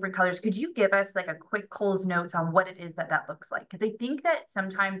all the different colors, could you give us like a quick Cole's notes on what it is that looks like? Because I think that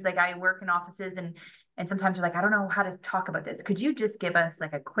sometimes, like, I work in offices and sometimes you're like, I don't know how to talk about this. Could you just give us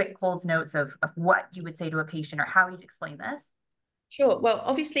like a quick Cole's notes of what you would say to a patient or how you'd explain this? Sure. Well,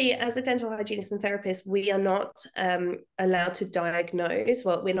 obviously, as a dental hygienist and therapist, we are not allowed to diagnose.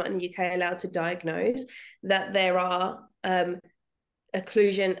 Well, we're not in the UK allowed to diagnose that there are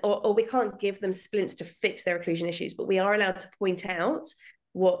occlusion, or we can't give them splints to fix their occlusion issues, but we are allowed to point out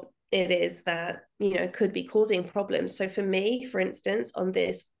what it is that could be causing problems. So for me, for instance, on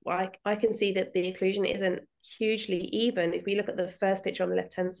this, I can see that the occlusion isn't hugely even. If we look at the first picture on the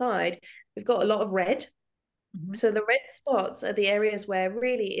left-hand side, we've got a lot of red. Mm-hmm. So the red spots are the areas where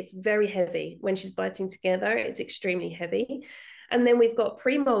really it's very heavy. When she's biting together, it's extremely heavy. And then we've got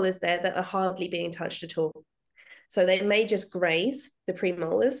premolars there that are hardly being touched at all. So they may just graze the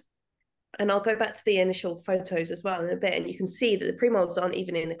premolars. And I'll go back to the initial photos as well in a bit, and you can see that the premolars aren't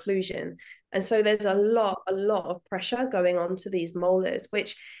even in occlusion. And so there's a lot of pressure going on to these molars,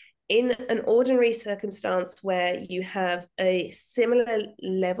 which in an ordinary circumstance where you have a similar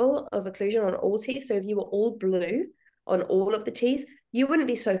level of occlusion on all teeth, so if you were all blue on all of the teeth, you wouldn't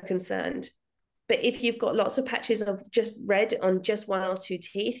be so concerned. But if you've got lots of patches of just red on just one or two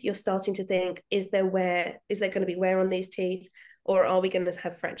teeth, you're starting to think, is there going to be wear on these teeth? Or are we going to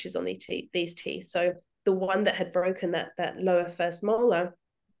have fractures on these teeth? So the one that had broken that lower first molar,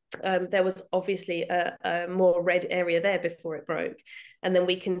 there was obviously a more red area there before it broke. And then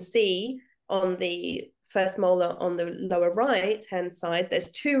we can see on the first molar on the lower right-hand side,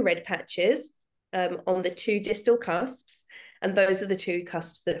 there's two red patches on the two distal cusps. And those are the two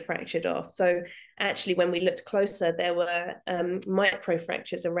cusps that are fractured off. So actually, when we looked closer, there were micro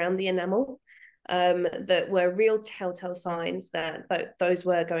fractures around the enamel that were real telltale signs that those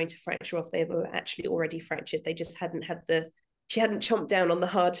were going to fracture off. They were actually already fractured. They just hadn't had the she hadn't chomped down on the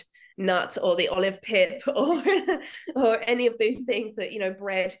hard nut or the olive pip or any of those things that, you know,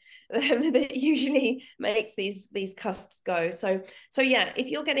 bread that usually makes these cusps go. So yeah, if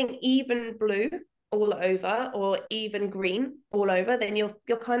you're getting even blue all over or even green all over, then you're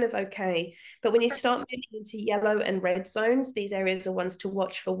kind of okay. But when you start moving into yellow and red zones, these areas are ones to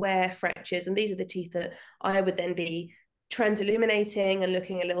watch for wear, fractures, and these are the teeth that I would then be transilluminating and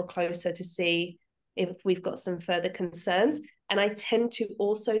looking a little closer to see if we've got some further concerns. And I tend to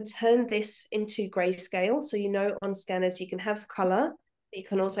also turn this into grayscale. So, you know, on scanners, you can have color, you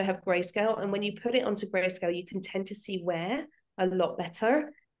can also have grayscale. And when you put it onto grayscale, you can tend to see wear a lot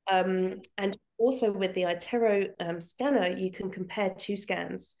better. And also with the iTero scanner, you can compare 2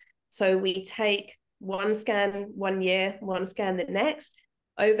 scans. So we take one scan 1 year, one scan the next,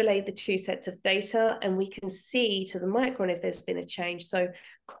 overlay the 2 sets of data, and we can see to the micron if there's been a change. So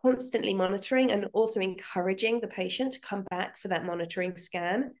constantly monitoring and also encouraging the patient to come back for that monitoring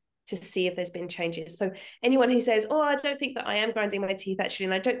scan to see if there's been changes. So anyone who says, oh, I don't think that I am grinding my teeth actually,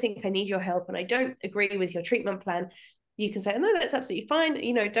 and I don't think I need your help, and I don't agree with your treatment plan, you can say, oh, no, that's absolutely fine.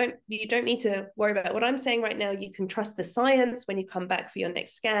 You know, you don't need to worry about what I'm saying right now. You can trust the science when you come back for your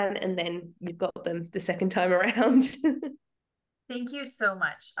next scan, and then you've got them the second time around. Thank you so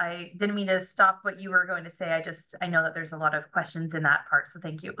much. I didn't mean to stop what you were going to say. I know that there's a lot of questions in that part, so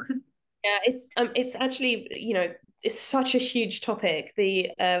thank you. Yeah, it's actually, you know, it's such a huge topic.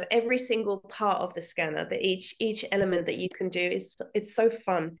 The every single part of the scanner, that each element that you can do it's so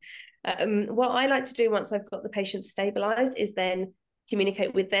fun. What I like to do once I've got the patient stabilized is then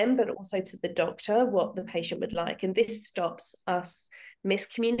communicate with them, but also to the doctor what the patient would like, and this stops us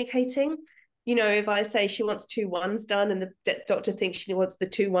miscommunicating. You know, if I say she wants 2 1s done and the doctor thinks she wants the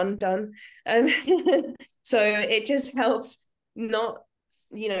 2-1 done, so it just helps not,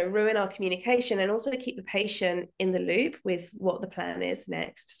 you know, ruin our communication, and also keep the patient in the loop with what the plan is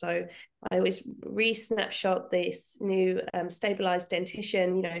next. So I always re-snapshot this new stabilized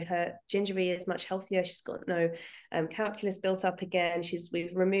dentition. You know, her gingiva is much healthier. She's got no calculus built up again.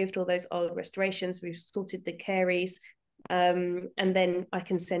 We've removed all those old restorations. We've sorted the caries. And then I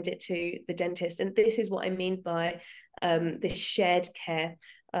can send it to the dentist. And this is what I mean by this shared care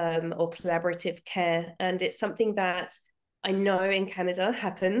or collaborative care. And it's something that I know in Canada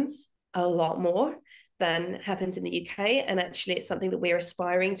happens a lot more than happens in the UK. And actually, it's something that we're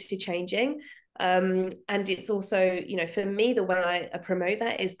aspiring to changing. And it's also, you know, for me, the way I promote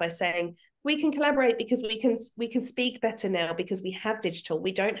that is by saying, we can collaborate because we can speak better now because we have digital.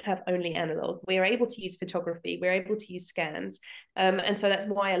 We don't have only analog. We're able to use photography. We're able to use scans. And so that's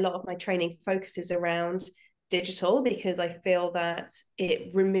why a lot of my training focuses around digital, because I feel that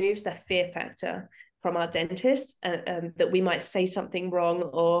it removes that fear factor from our dentists, that we might say something wrong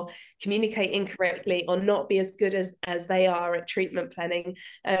or communicate incorrectly or not be as good as they are at treatment planning.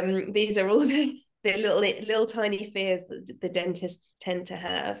 These are all the little tiny fears that the dentists tend to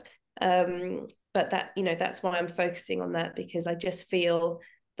have. But that, you know, that's why I'm focusing on that, because I just feel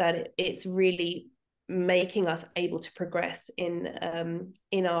that it's really making us able to progress in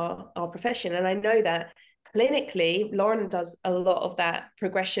our profession. And I know that clinically, Lauren does a lot of that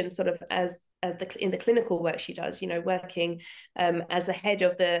progression sort of as in the clinical work she does, you know, working as the head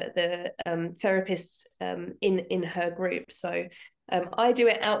of the therapists in her group. So I do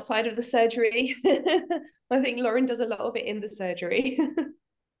it outside of the surgery. I think Lauren does a lot of it in the surgery.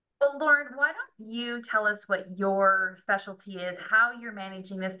 Well, Lauren, why don't you tell us what your specialty is, how you're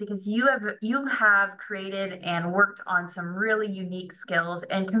managing this, because you have created and worked on some really unique skills,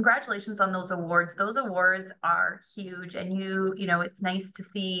 and congratulations on those awards. Those awards are huge, and you know, it's nice to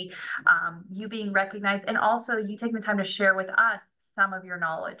see you being recognized, and also you taking the time to share with us some of your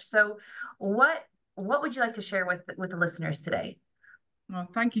knowledge. So what would you like to share with the listeners today? Well,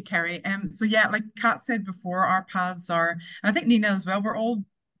 thank you, Kerry. So yeah, like Kat said before, our paths are, and I think Nina as well, we're all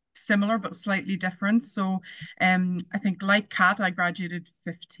similar but slightly different. So I think like Kat, I graduated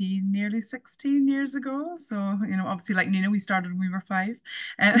 15, nearly 16 years ago. So, you know, obviously like Nina, we started when we were 5.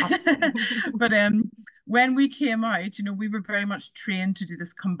 But when we came out, you know, we were very much trained to do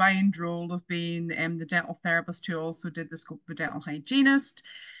this combined role of being the dental therapist who also did the scope of a dental hygienist.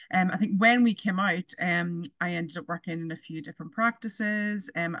 I think when we came out, I ended up working in a few different practices.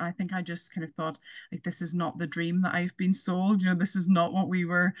 I think I just kind of thought, like, this is not the dream that I've been sold. You know, this is not what we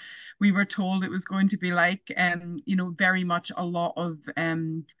were told it was going to be like. You know, very much a lot of,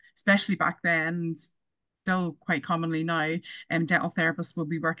 especially back then, still quite commonly now, dental therapists will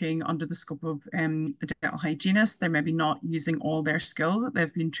be working under the scope of a dental hygienist. They're maybe not using all their skills that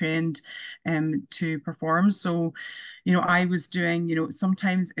they've been trained to perform. So, you know, I was doing, you know,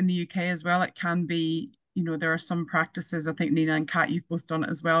 sometimes in the UK as well, it can be you know, there are some practices, I think Nina and Kat, you've both done it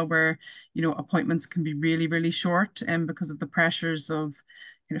as well, where, you know, appointments can be really, really short and because of the pressures of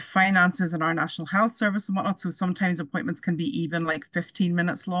finances and our National Health Service and whatnot. So sometimes appointments can be even like 15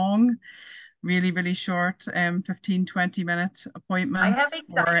 minutes long, really, really short, 15, 20-minute appointments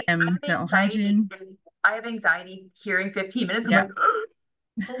for dental hygiene. I have anxiety hearing 15 minutes. I'm Yeah.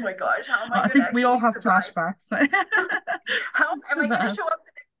 like, oh my gosh, how am I I going to think we all actually have survive? flashbacks How am to I going to that. show up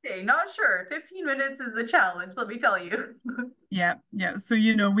the next day? Not sure. 15 minutes is a challenge, let me tell you. Yeah, yeah. So,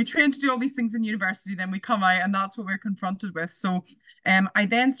 you know, we train to do all these things in university, then we come out and that's what we're confronted with. So I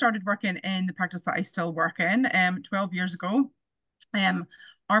then started working in the practice that I still work in 12 years ago.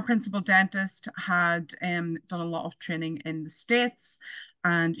 Our principal dentist had done a lot of training in the States,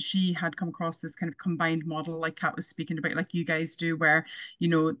 and she had come across this kind of combined model like Kat was speaking about, like you guys do, where, you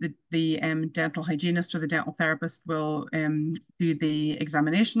know, the dental hygienist or the dental therapist will do the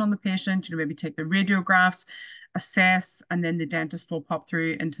examination on the patient, you know, maybe take the radiographs, assess, and then the dentist will pop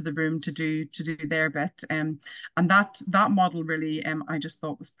through into the room to do their bit. And that model really I just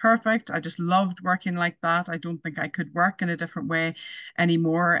thought was perfect. I just loved working like that. I don't think I could work in a different way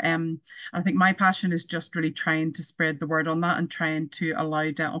anymore. I think my passion is just really trying to spread the word on that and trying to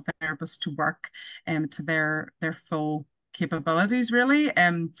allow dental therapists to work to their full capabilities, really,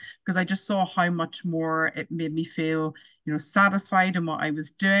 because I just saw how much more it made me feel, you know, satisfied in what I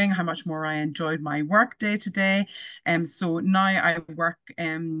was doing, how much more I enjoyed my work day to day. So now I work,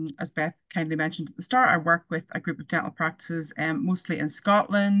 as Beth kindly mentioned at the start, I work with a group of dental practices, mostly in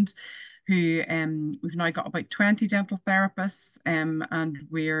Scotland, who we've now got about 20 dental therapists, and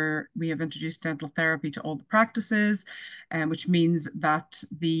we have introduced dental therapy to all the practices, which means that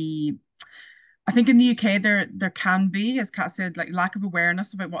I think in the UK there can be, as Kat said, like lack of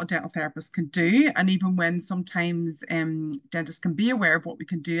awareness about what a dental therapist can do. And even when sometimes dentists can be aware of what we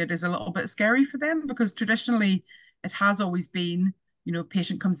can do, it is a little bit scary for them because traditionally it has always been, you know,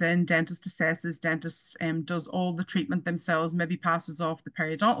 patient comes in, dentist assesses, dentist does all the treatment themselves, maybe passes off the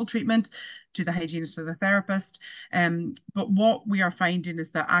periodontal treatment to the hygienist or the therapist. But what we are finding is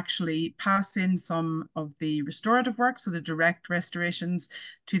that actually passing some of the restorative work, so the direct restorations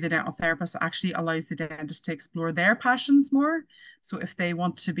to the dental therapist, actually allows the dentist to explore their passions more. So if they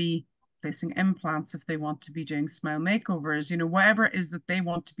want to be placing implants, if they want to be doing smile makeovers, you know, whatever it is that they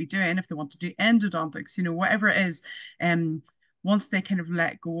want to be doing, if they want to do endodontics, you know, whatever it is, once they kind of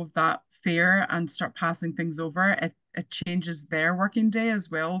let go of that fear and start passing things over, it changes their working day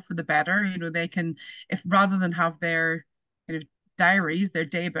as well for the better. You know, they can, if rather than have their kind of diaries, their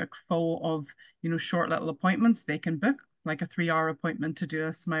day book full of, you know, short little appointments, they can book like a 3-hour appointment to do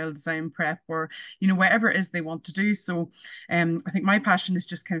a smile design prep or, you know, whatever it is they want to do. So I think my passion is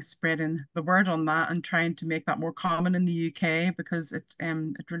just kind of spreading the word on that and trying to make that more common in the UK because it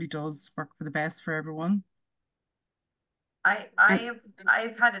really does work for the best for everyone.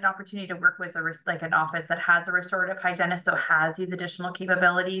 I've had an opportunity to work with an office that has a restorative hygienist, so has these additional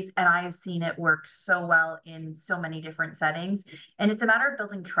capabilities, and I have seen it work so well in so many different settings. And it's a matter of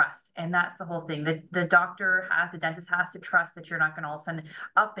building trust, and that's the whole thing. The dentist has to trust that you're not going to all of a sudden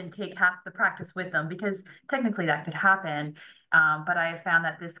up and take half the practice with them, because technically that could happen. But I have found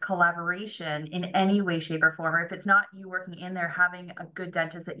that this collaboration in any way, shape, or form, or if it's not you working in there, having a good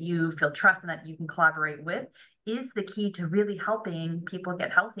dentist that you feel trust and that you can collaborate with is the key to really helping people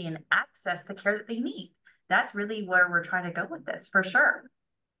get healthy and access the care that they need. That's really where we're trying to go with this, for sure.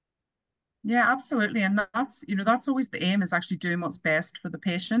 Yeah, absolutely. And that's, you know, that's always the aim, is actually doing what's best for the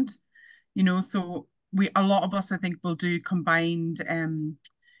patient. You know, so a lot of us, I think, will do combined,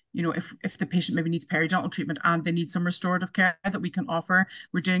 you know, if the patient maybe needs periodontal treatment and they need some restorative care that we can offer,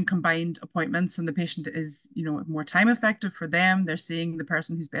 we're doing combined appointments and the patient is, you know, more time effective for them. They're seeing the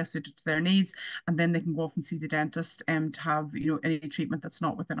person who's best suited to their needs, and then they can go off and see the dentist to have, you know, any treatment that's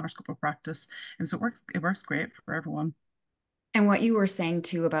not within our scope of practice. And so it works great for everyone. And what you were saying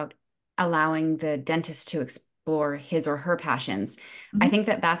too about allowing the dentist to explore his or her passions, I think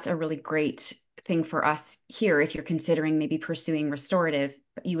that that's a really great thing for us here. If you're considering maybe pursuing restorative,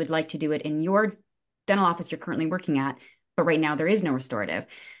 but you would like to do it in your dental office you're currently working at, but right now there is no restorative,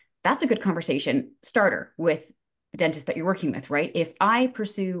 that's a good conversation starter with the dentist that you're working with, right? If I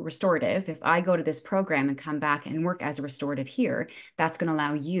pursue restorative, if I go to this program and come back and work as a restorative here, that's going to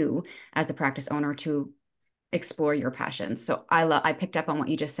allow you as the practice owner to explore your passions. So I picked up on what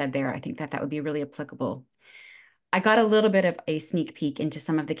you just said there. I think that would be really applicable. I got a little bit of a sneak peek into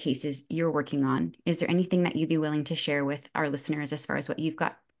some of the cases you're working on. Is there anything that you'd be willing to share with our listeners as far as what you've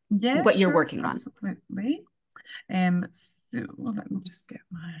got, what you're working on? Absolutely. So let me just get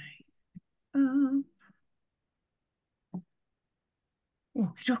my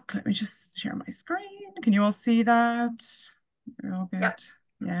Oh, let me just share my screen. Can you all see that? We're all good. Yep.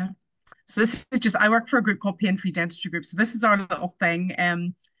 Yeah. So this is just, I work for a group called Pain Free Dentistry Group. So this is our little thing.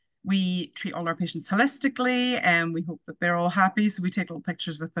 We treat all our patients holistically, and we hope that they're all happy. So we take little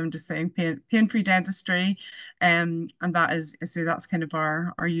pictures with them just saying pain free dentistry. And that is, I say that's kind of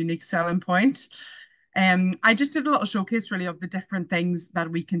our unique selling point. I just did a little showcase really of the different things that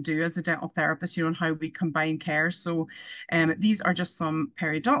we can do as a dental therapist, you know, and how we combine care. So these are just some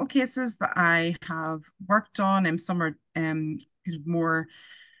periodontal cases that I have worked on, and some are kind of more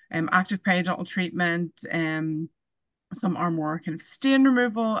active periodontal treatment. Some are more kind of stain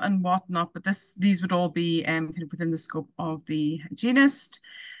removal and whatnot, but these would all be kind of within the scope of the hygienist.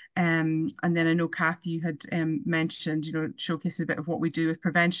 And then I know Kath, you had mentioned, you know, showcasing a bit of what we do with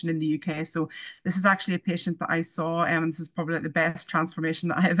prevention in the UK. So this is actually a patient that I saw, and this is probably like the best transformation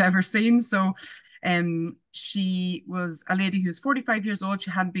that I have ever seen. So she was a lady who's 45 years old.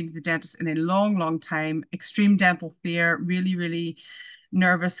 She hadn't been to the dentist in a long, long time, extreme dental fear, really, really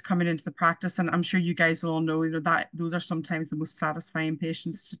nervous coming into the practice. And I'm sure you guys will all know, you know, that those are sometimes the most satisfying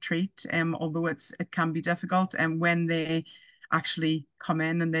patients to treat, although it can be difficult. And when they actually come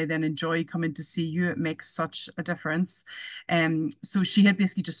in and they then enjoy coming to see you, it makes such a difference. So she had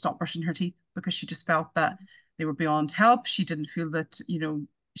basically just stopped brushing her teeth because she just felt that they were beyond help. She didn't feel that, you know,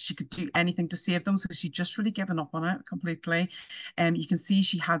 she could do anything to save them, so she just really given up on it completely. You can see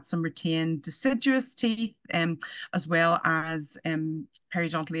she had some retained deciduous teeth, as well as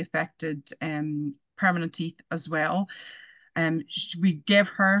periodontally affected permanent teeth as well. We gave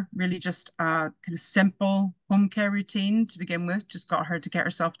her really just a kind of simple home care routine to begin with. Just got her to get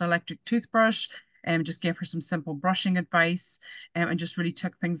herself an electric toothbrush, and just gave her some simple brushing advice, and just really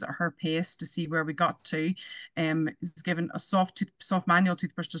took things at her pace to see where we got to. Was given a soft manual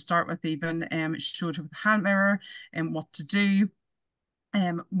toothbrush to start with even. Showed her with a hand mirror and what to do.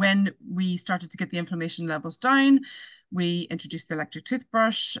 When we started to get the inflammation levels down, we introduced the electric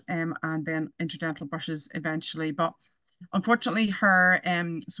toothbrush, and then interdental brushes eventually. But unfortunately, her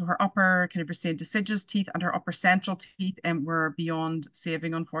upper kind of retained deciduous teeth and her upper central teeth were beyond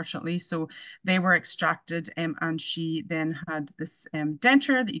saving, unfortunately. So they were extracted, and she then had this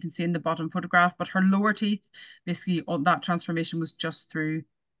denture that you can see in the bottom photograph. But her lower teeth, basically all that transformation was just through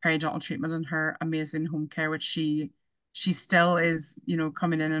periodontal treatment and her amazing home care, which she still is, you know,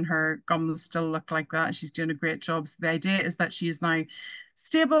 coming in and her gums still look like that. She's doing a great job. So the idea is that she is now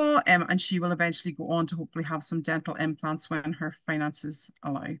stable, and she will eventually go on to hopefully have some dental implants when her finances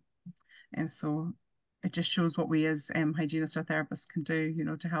allow. And so it just shows what we as hygienists or therapists can do, you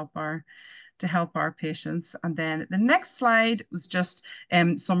know, to help our patients. And then the next slide was just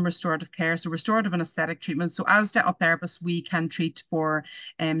some restorative care. So restorative and aesthetic treatment. So as dental therapists, we can treat for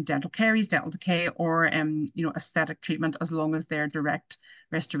dental caries, dental decay, or you know, aesthetic treatment, as long as they're direct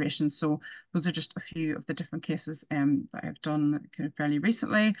restoration. So those are just a few of the different cases that I've done kind of fairly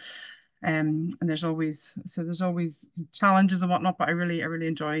recently. And there's always challenges and whatnot, but I really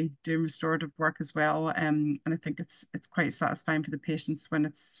enjoy doing restorative work as well. And I think it's quite satisfying for the patients when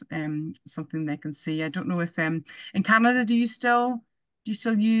it's something they can see. I don't know if in Canada, do you still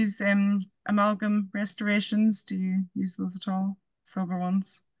use amalgam restorations? Do you use those at all? Silver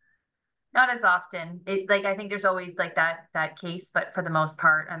ones? Not as often. Like, I think there's always like that case, but for the most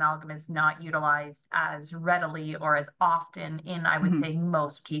part, amalgam is not utilized as readily or as often in, I would say,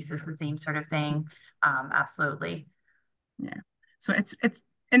 most cases, the same sort of thing. Absolutely. Yeah. So it's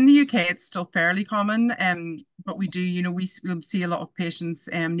in the UK, it's still fairly common, but we do, you know, we'll see a lot of patients,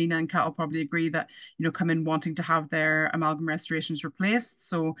 Nina and Kat will probably agree, that, you know, come in wanting to have their amalgam restorations replaced.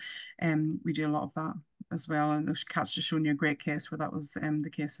 So we do a lot of that as well. And Kat's just shown you a great case where that was the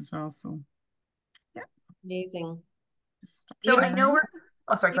case as well. So yeah. Amazing. So I know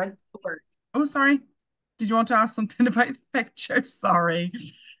oh, sorry, go ahead. Oh, sorry. Did you want to ask something about the picture? Sorry.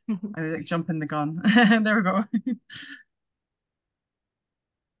 I was like jumping the gun. There we go.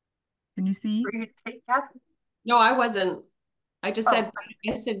 Can you see? Were you gonna take, Kath? No, I wasn't. I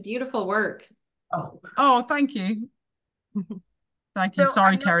said beautiful work. Oh, thank you. Thank you. So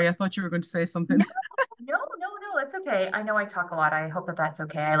sorry, Carrie. I thought you were going to say something. No, that's okay. I know I talk a lot. I hope that's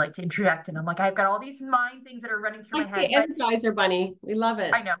okay. I like to interject, and I'm like, I've got all these mind things that are running through my head. The Energizer Bunny. We love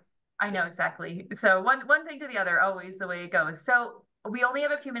it. I know exactly. So one thing to the other, always the way it goes. So we only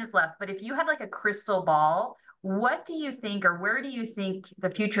have a few minutes left, but if you had like a crystal ball, what do you think, or where do you think the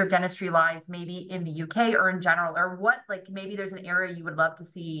future of dentistry lies, maybe in the UK or in general, or what, like maybe there's an area you would love to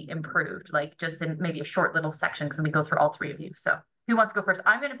see improved, like just in maybe a short little section, because we go through all three of you. So who wants to go first?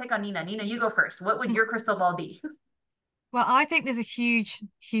 I'm going to pick on Nina. Nina, you go first. What would your crystal ball be? Well, I think there's a huge,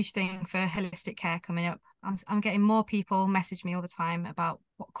 huge thing for holistic care coming up. I'm getting more people message me all the time about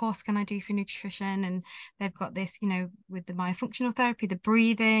what course can I do for nutrition, and they've got this, you know, with the myofunctional therapy, the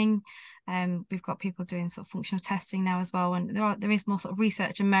breathing. We've got people doing sort of functional testing now as well, and there is more sort of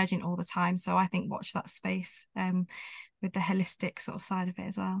research emerging all the time. So I think watch that space with the holistic sort of side of it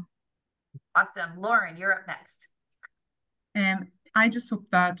as well. Awesome. Lauren, you're up next. I just hope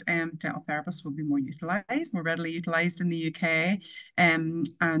that dental therapists will be more utilised, more readily utilised in the UK, and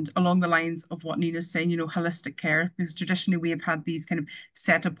along the lines of what Nina's saying, you know, holistic care, because traditionally we have had these kind of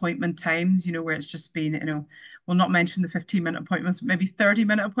set appointment times, you know, where it's just been, you know, we'll not mention the 15-minute appointments, maybe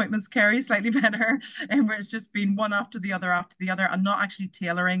 30-minute appointments, Kerry, slightly better, and where it's just been one after the other, and not actually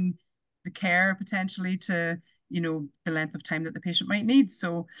tailoring the care potentially to, you know, the length of time that the patient might need.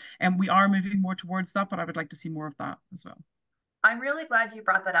 So, we are moving more towards that, but I would like to see more of that as well. I'm really glad you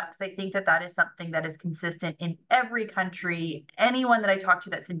brought that up, because I think that that is something that is consistent in every country. Anyone that I talk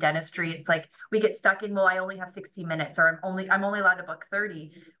to that's in dentistry, it's like we get stuck in, well, I only have 60 minutes, or I'm only allowed to book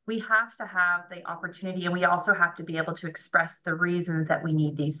 30. We have to have the opportunity, and we also have to be able to express the reasons that we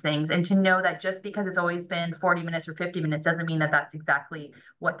need these things, and to know that just because it's always been 40 minutes or 50 minutes doesn't mean that that's exactly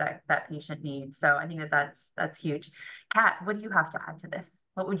what that patient needs. So I think that that's huge. Kat, what do you have to add to this?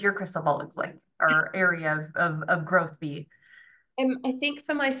 What would your crystal ball look like, or area of growth be? I think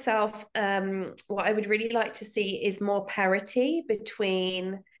for myself, what I would really like to see is more parity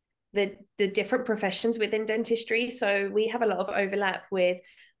between the different professions within dentistry. So we have a lot of overlap with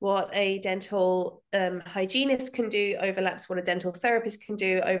what a dental hygienist can do, overlaps what a dental therapist can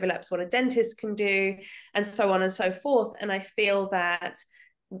do, overlaps what a dentist can do, and so on and so forth. And I feel that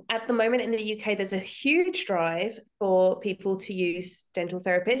at the moment in the UK, there's a huge drive for people to use dental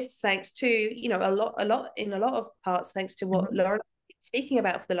therapists, thanks to, you know, a lot in a lot of parts, thanks to what Lauren speaking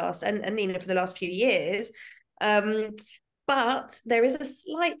about for the last, and Nina, for the last few years. But there is a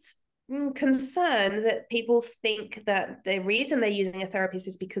slight concern that people think that the reason they're using a therapist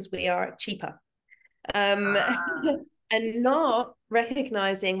is because we are cheaper. And not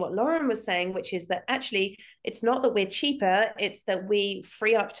recognizing what Lauren was saying, which is that actually it's not that we're cheaper, it's that we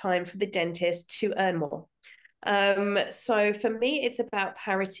free up time for the dentist to earn more. So for me, it's about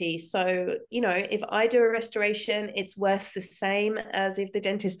parity. So, you know, if I do a restoration, it's worth the same as if the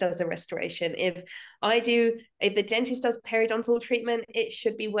dentist does a restoration. If the dentist does periodontal treatment, it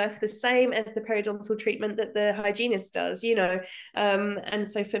should be worth the same as the periodontal treatment that the hygienist does, you know. And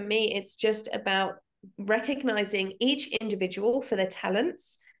so for me, it's just about recognizing each individual for their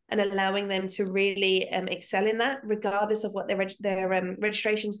talents and allowing them to really excel in that, regardless of what their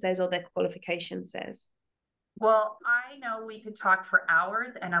registration says or their qualification says. Well, I know we could talk for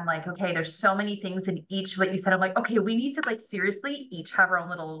hours, and I'm like, okay, there's so many things in each, like you said, I'm like, okay, we need to, like, seriously each have our own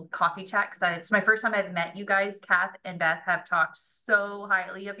little coffee chat, because it's my first time I've met you guys. Kath and Beth have talked so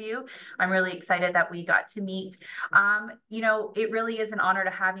highly of you. I'm really excited that we got to meet. You know, it really is an honor to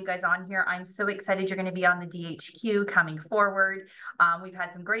have you guys on here. I'm so excited you're going to be on the DHQ coming forward. We've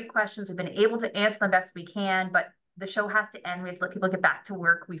had some great questions. We've been able to answer them best we can, but the show has to end. We have to let people get back to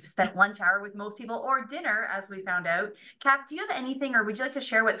work. We've spent lunch hour with most people, or dinner, as we found out. Kath, do you have anything, or would you like to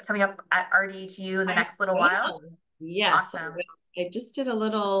share what's coming up at RDHU in the next little while? Yes. Awesome. I just did a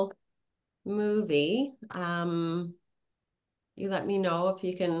little movie. You let me know if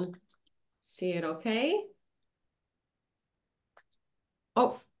you can see it okay.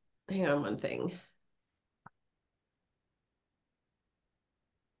 Oh, hang on one thing.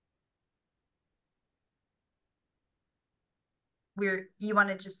 You want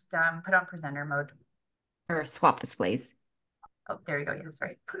to just put on presenter mode, or swap displays. Oh, there you go. Yes,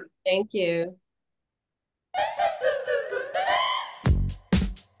 right. Thank you.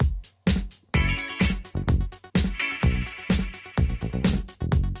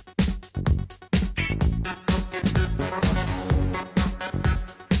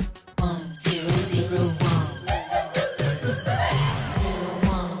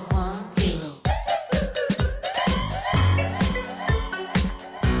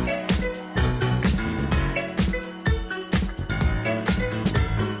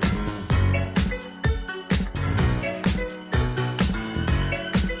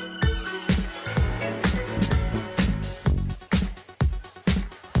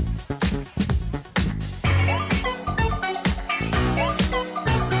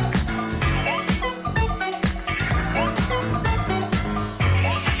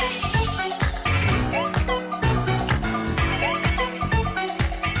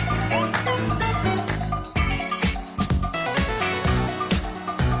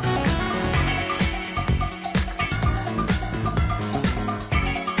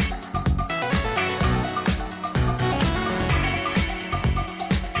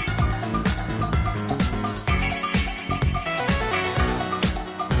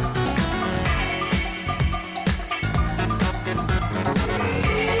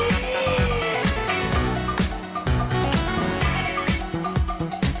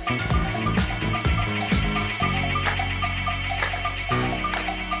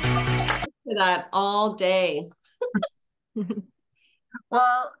 to that all day.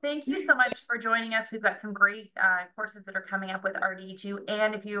 Well, thank you so much for joining us. We've got some great courses that are coming up with RDHU.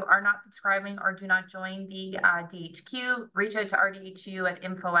 And if you are not subscribing or do not join the DHQ, reach out to RDHU at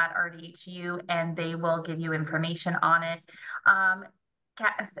info@RDHU, and they will give you information on it.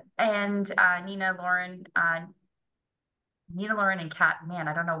 Kath and Nina, Lauren, and Kat, man,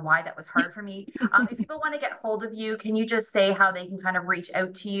 I don't know why that was hard for me. If people want to get hold of you, can you just say how they can kind of reach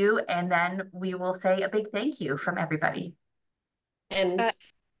out to you? And then we will say a big thank you from everybody. And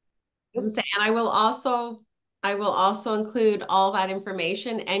I will also include all that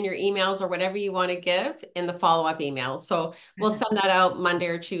information and your emails or whatever you want to give in the follow-up email. So we'll send that out Monday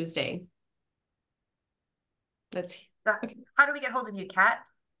or Tuesday. How do we get hold of you, Kat?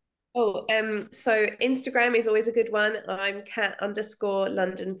 Oh, so Instagram is always a good one. I'm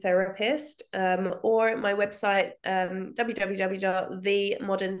cat_London therapist, or my website,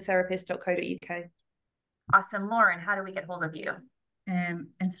 www.themoderntherapist.co.uk. Awesome. Lauren, how do we get hold of you?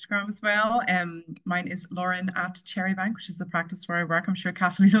 Instagram as well. Mine is Lauren at Cherrybank, which is the practice where I work. I'm sure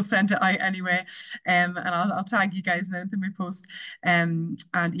Kathleen will send it out anyway. And I'll tag you guys in anything we post. And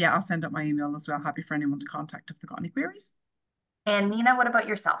yeah, I'll send out my email as well. Happy for anyone to contact if they've got any queries. And Nina, what about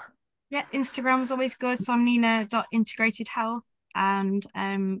yourself? Yeah, Instagram is always good. So I'm Nina.integratedhealth, and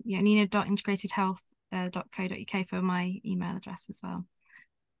yeah, Nina.integratedhealth.co.uk for my email address as well.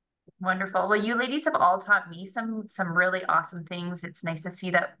 Wonderful. Well, you ladies have all taught me some really awesome things. It's nice to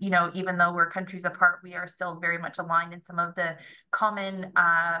see that, even though we're countries apart, we are still very much aligned in some of the common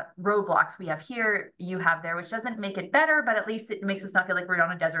roadblocks we have here, you have there, which doesn't make it better, but at least it makes us not feel like we're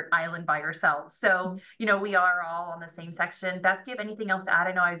on a desert island by ourselves. So, we are all on the same section. Beth, do you have anything else to add?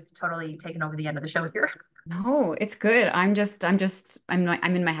 I know I've totally taken over the end of the show here. No, it's good. I'm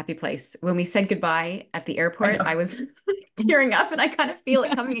in my happy place. When we said goodbye at the airport, I was tearing up, and I kind of feel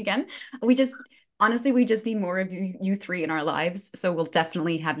it coming again. Honestly, we just need more of you three in our lives. So we'll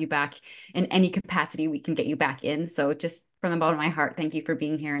definitely have you back in any capacity we can get you back in. So just from the bottom of my heart, thank you for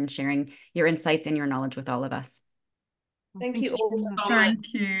being here and sharing your insights and your knowledge with all of us. Thank you all. So much.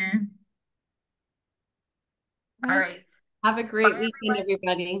 Thank you. All right. Have a great weekend,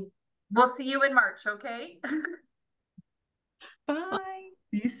 everybody. We'll see you in March, okay? Bye.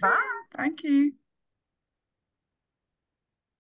 See you soon. Bye. Thank you.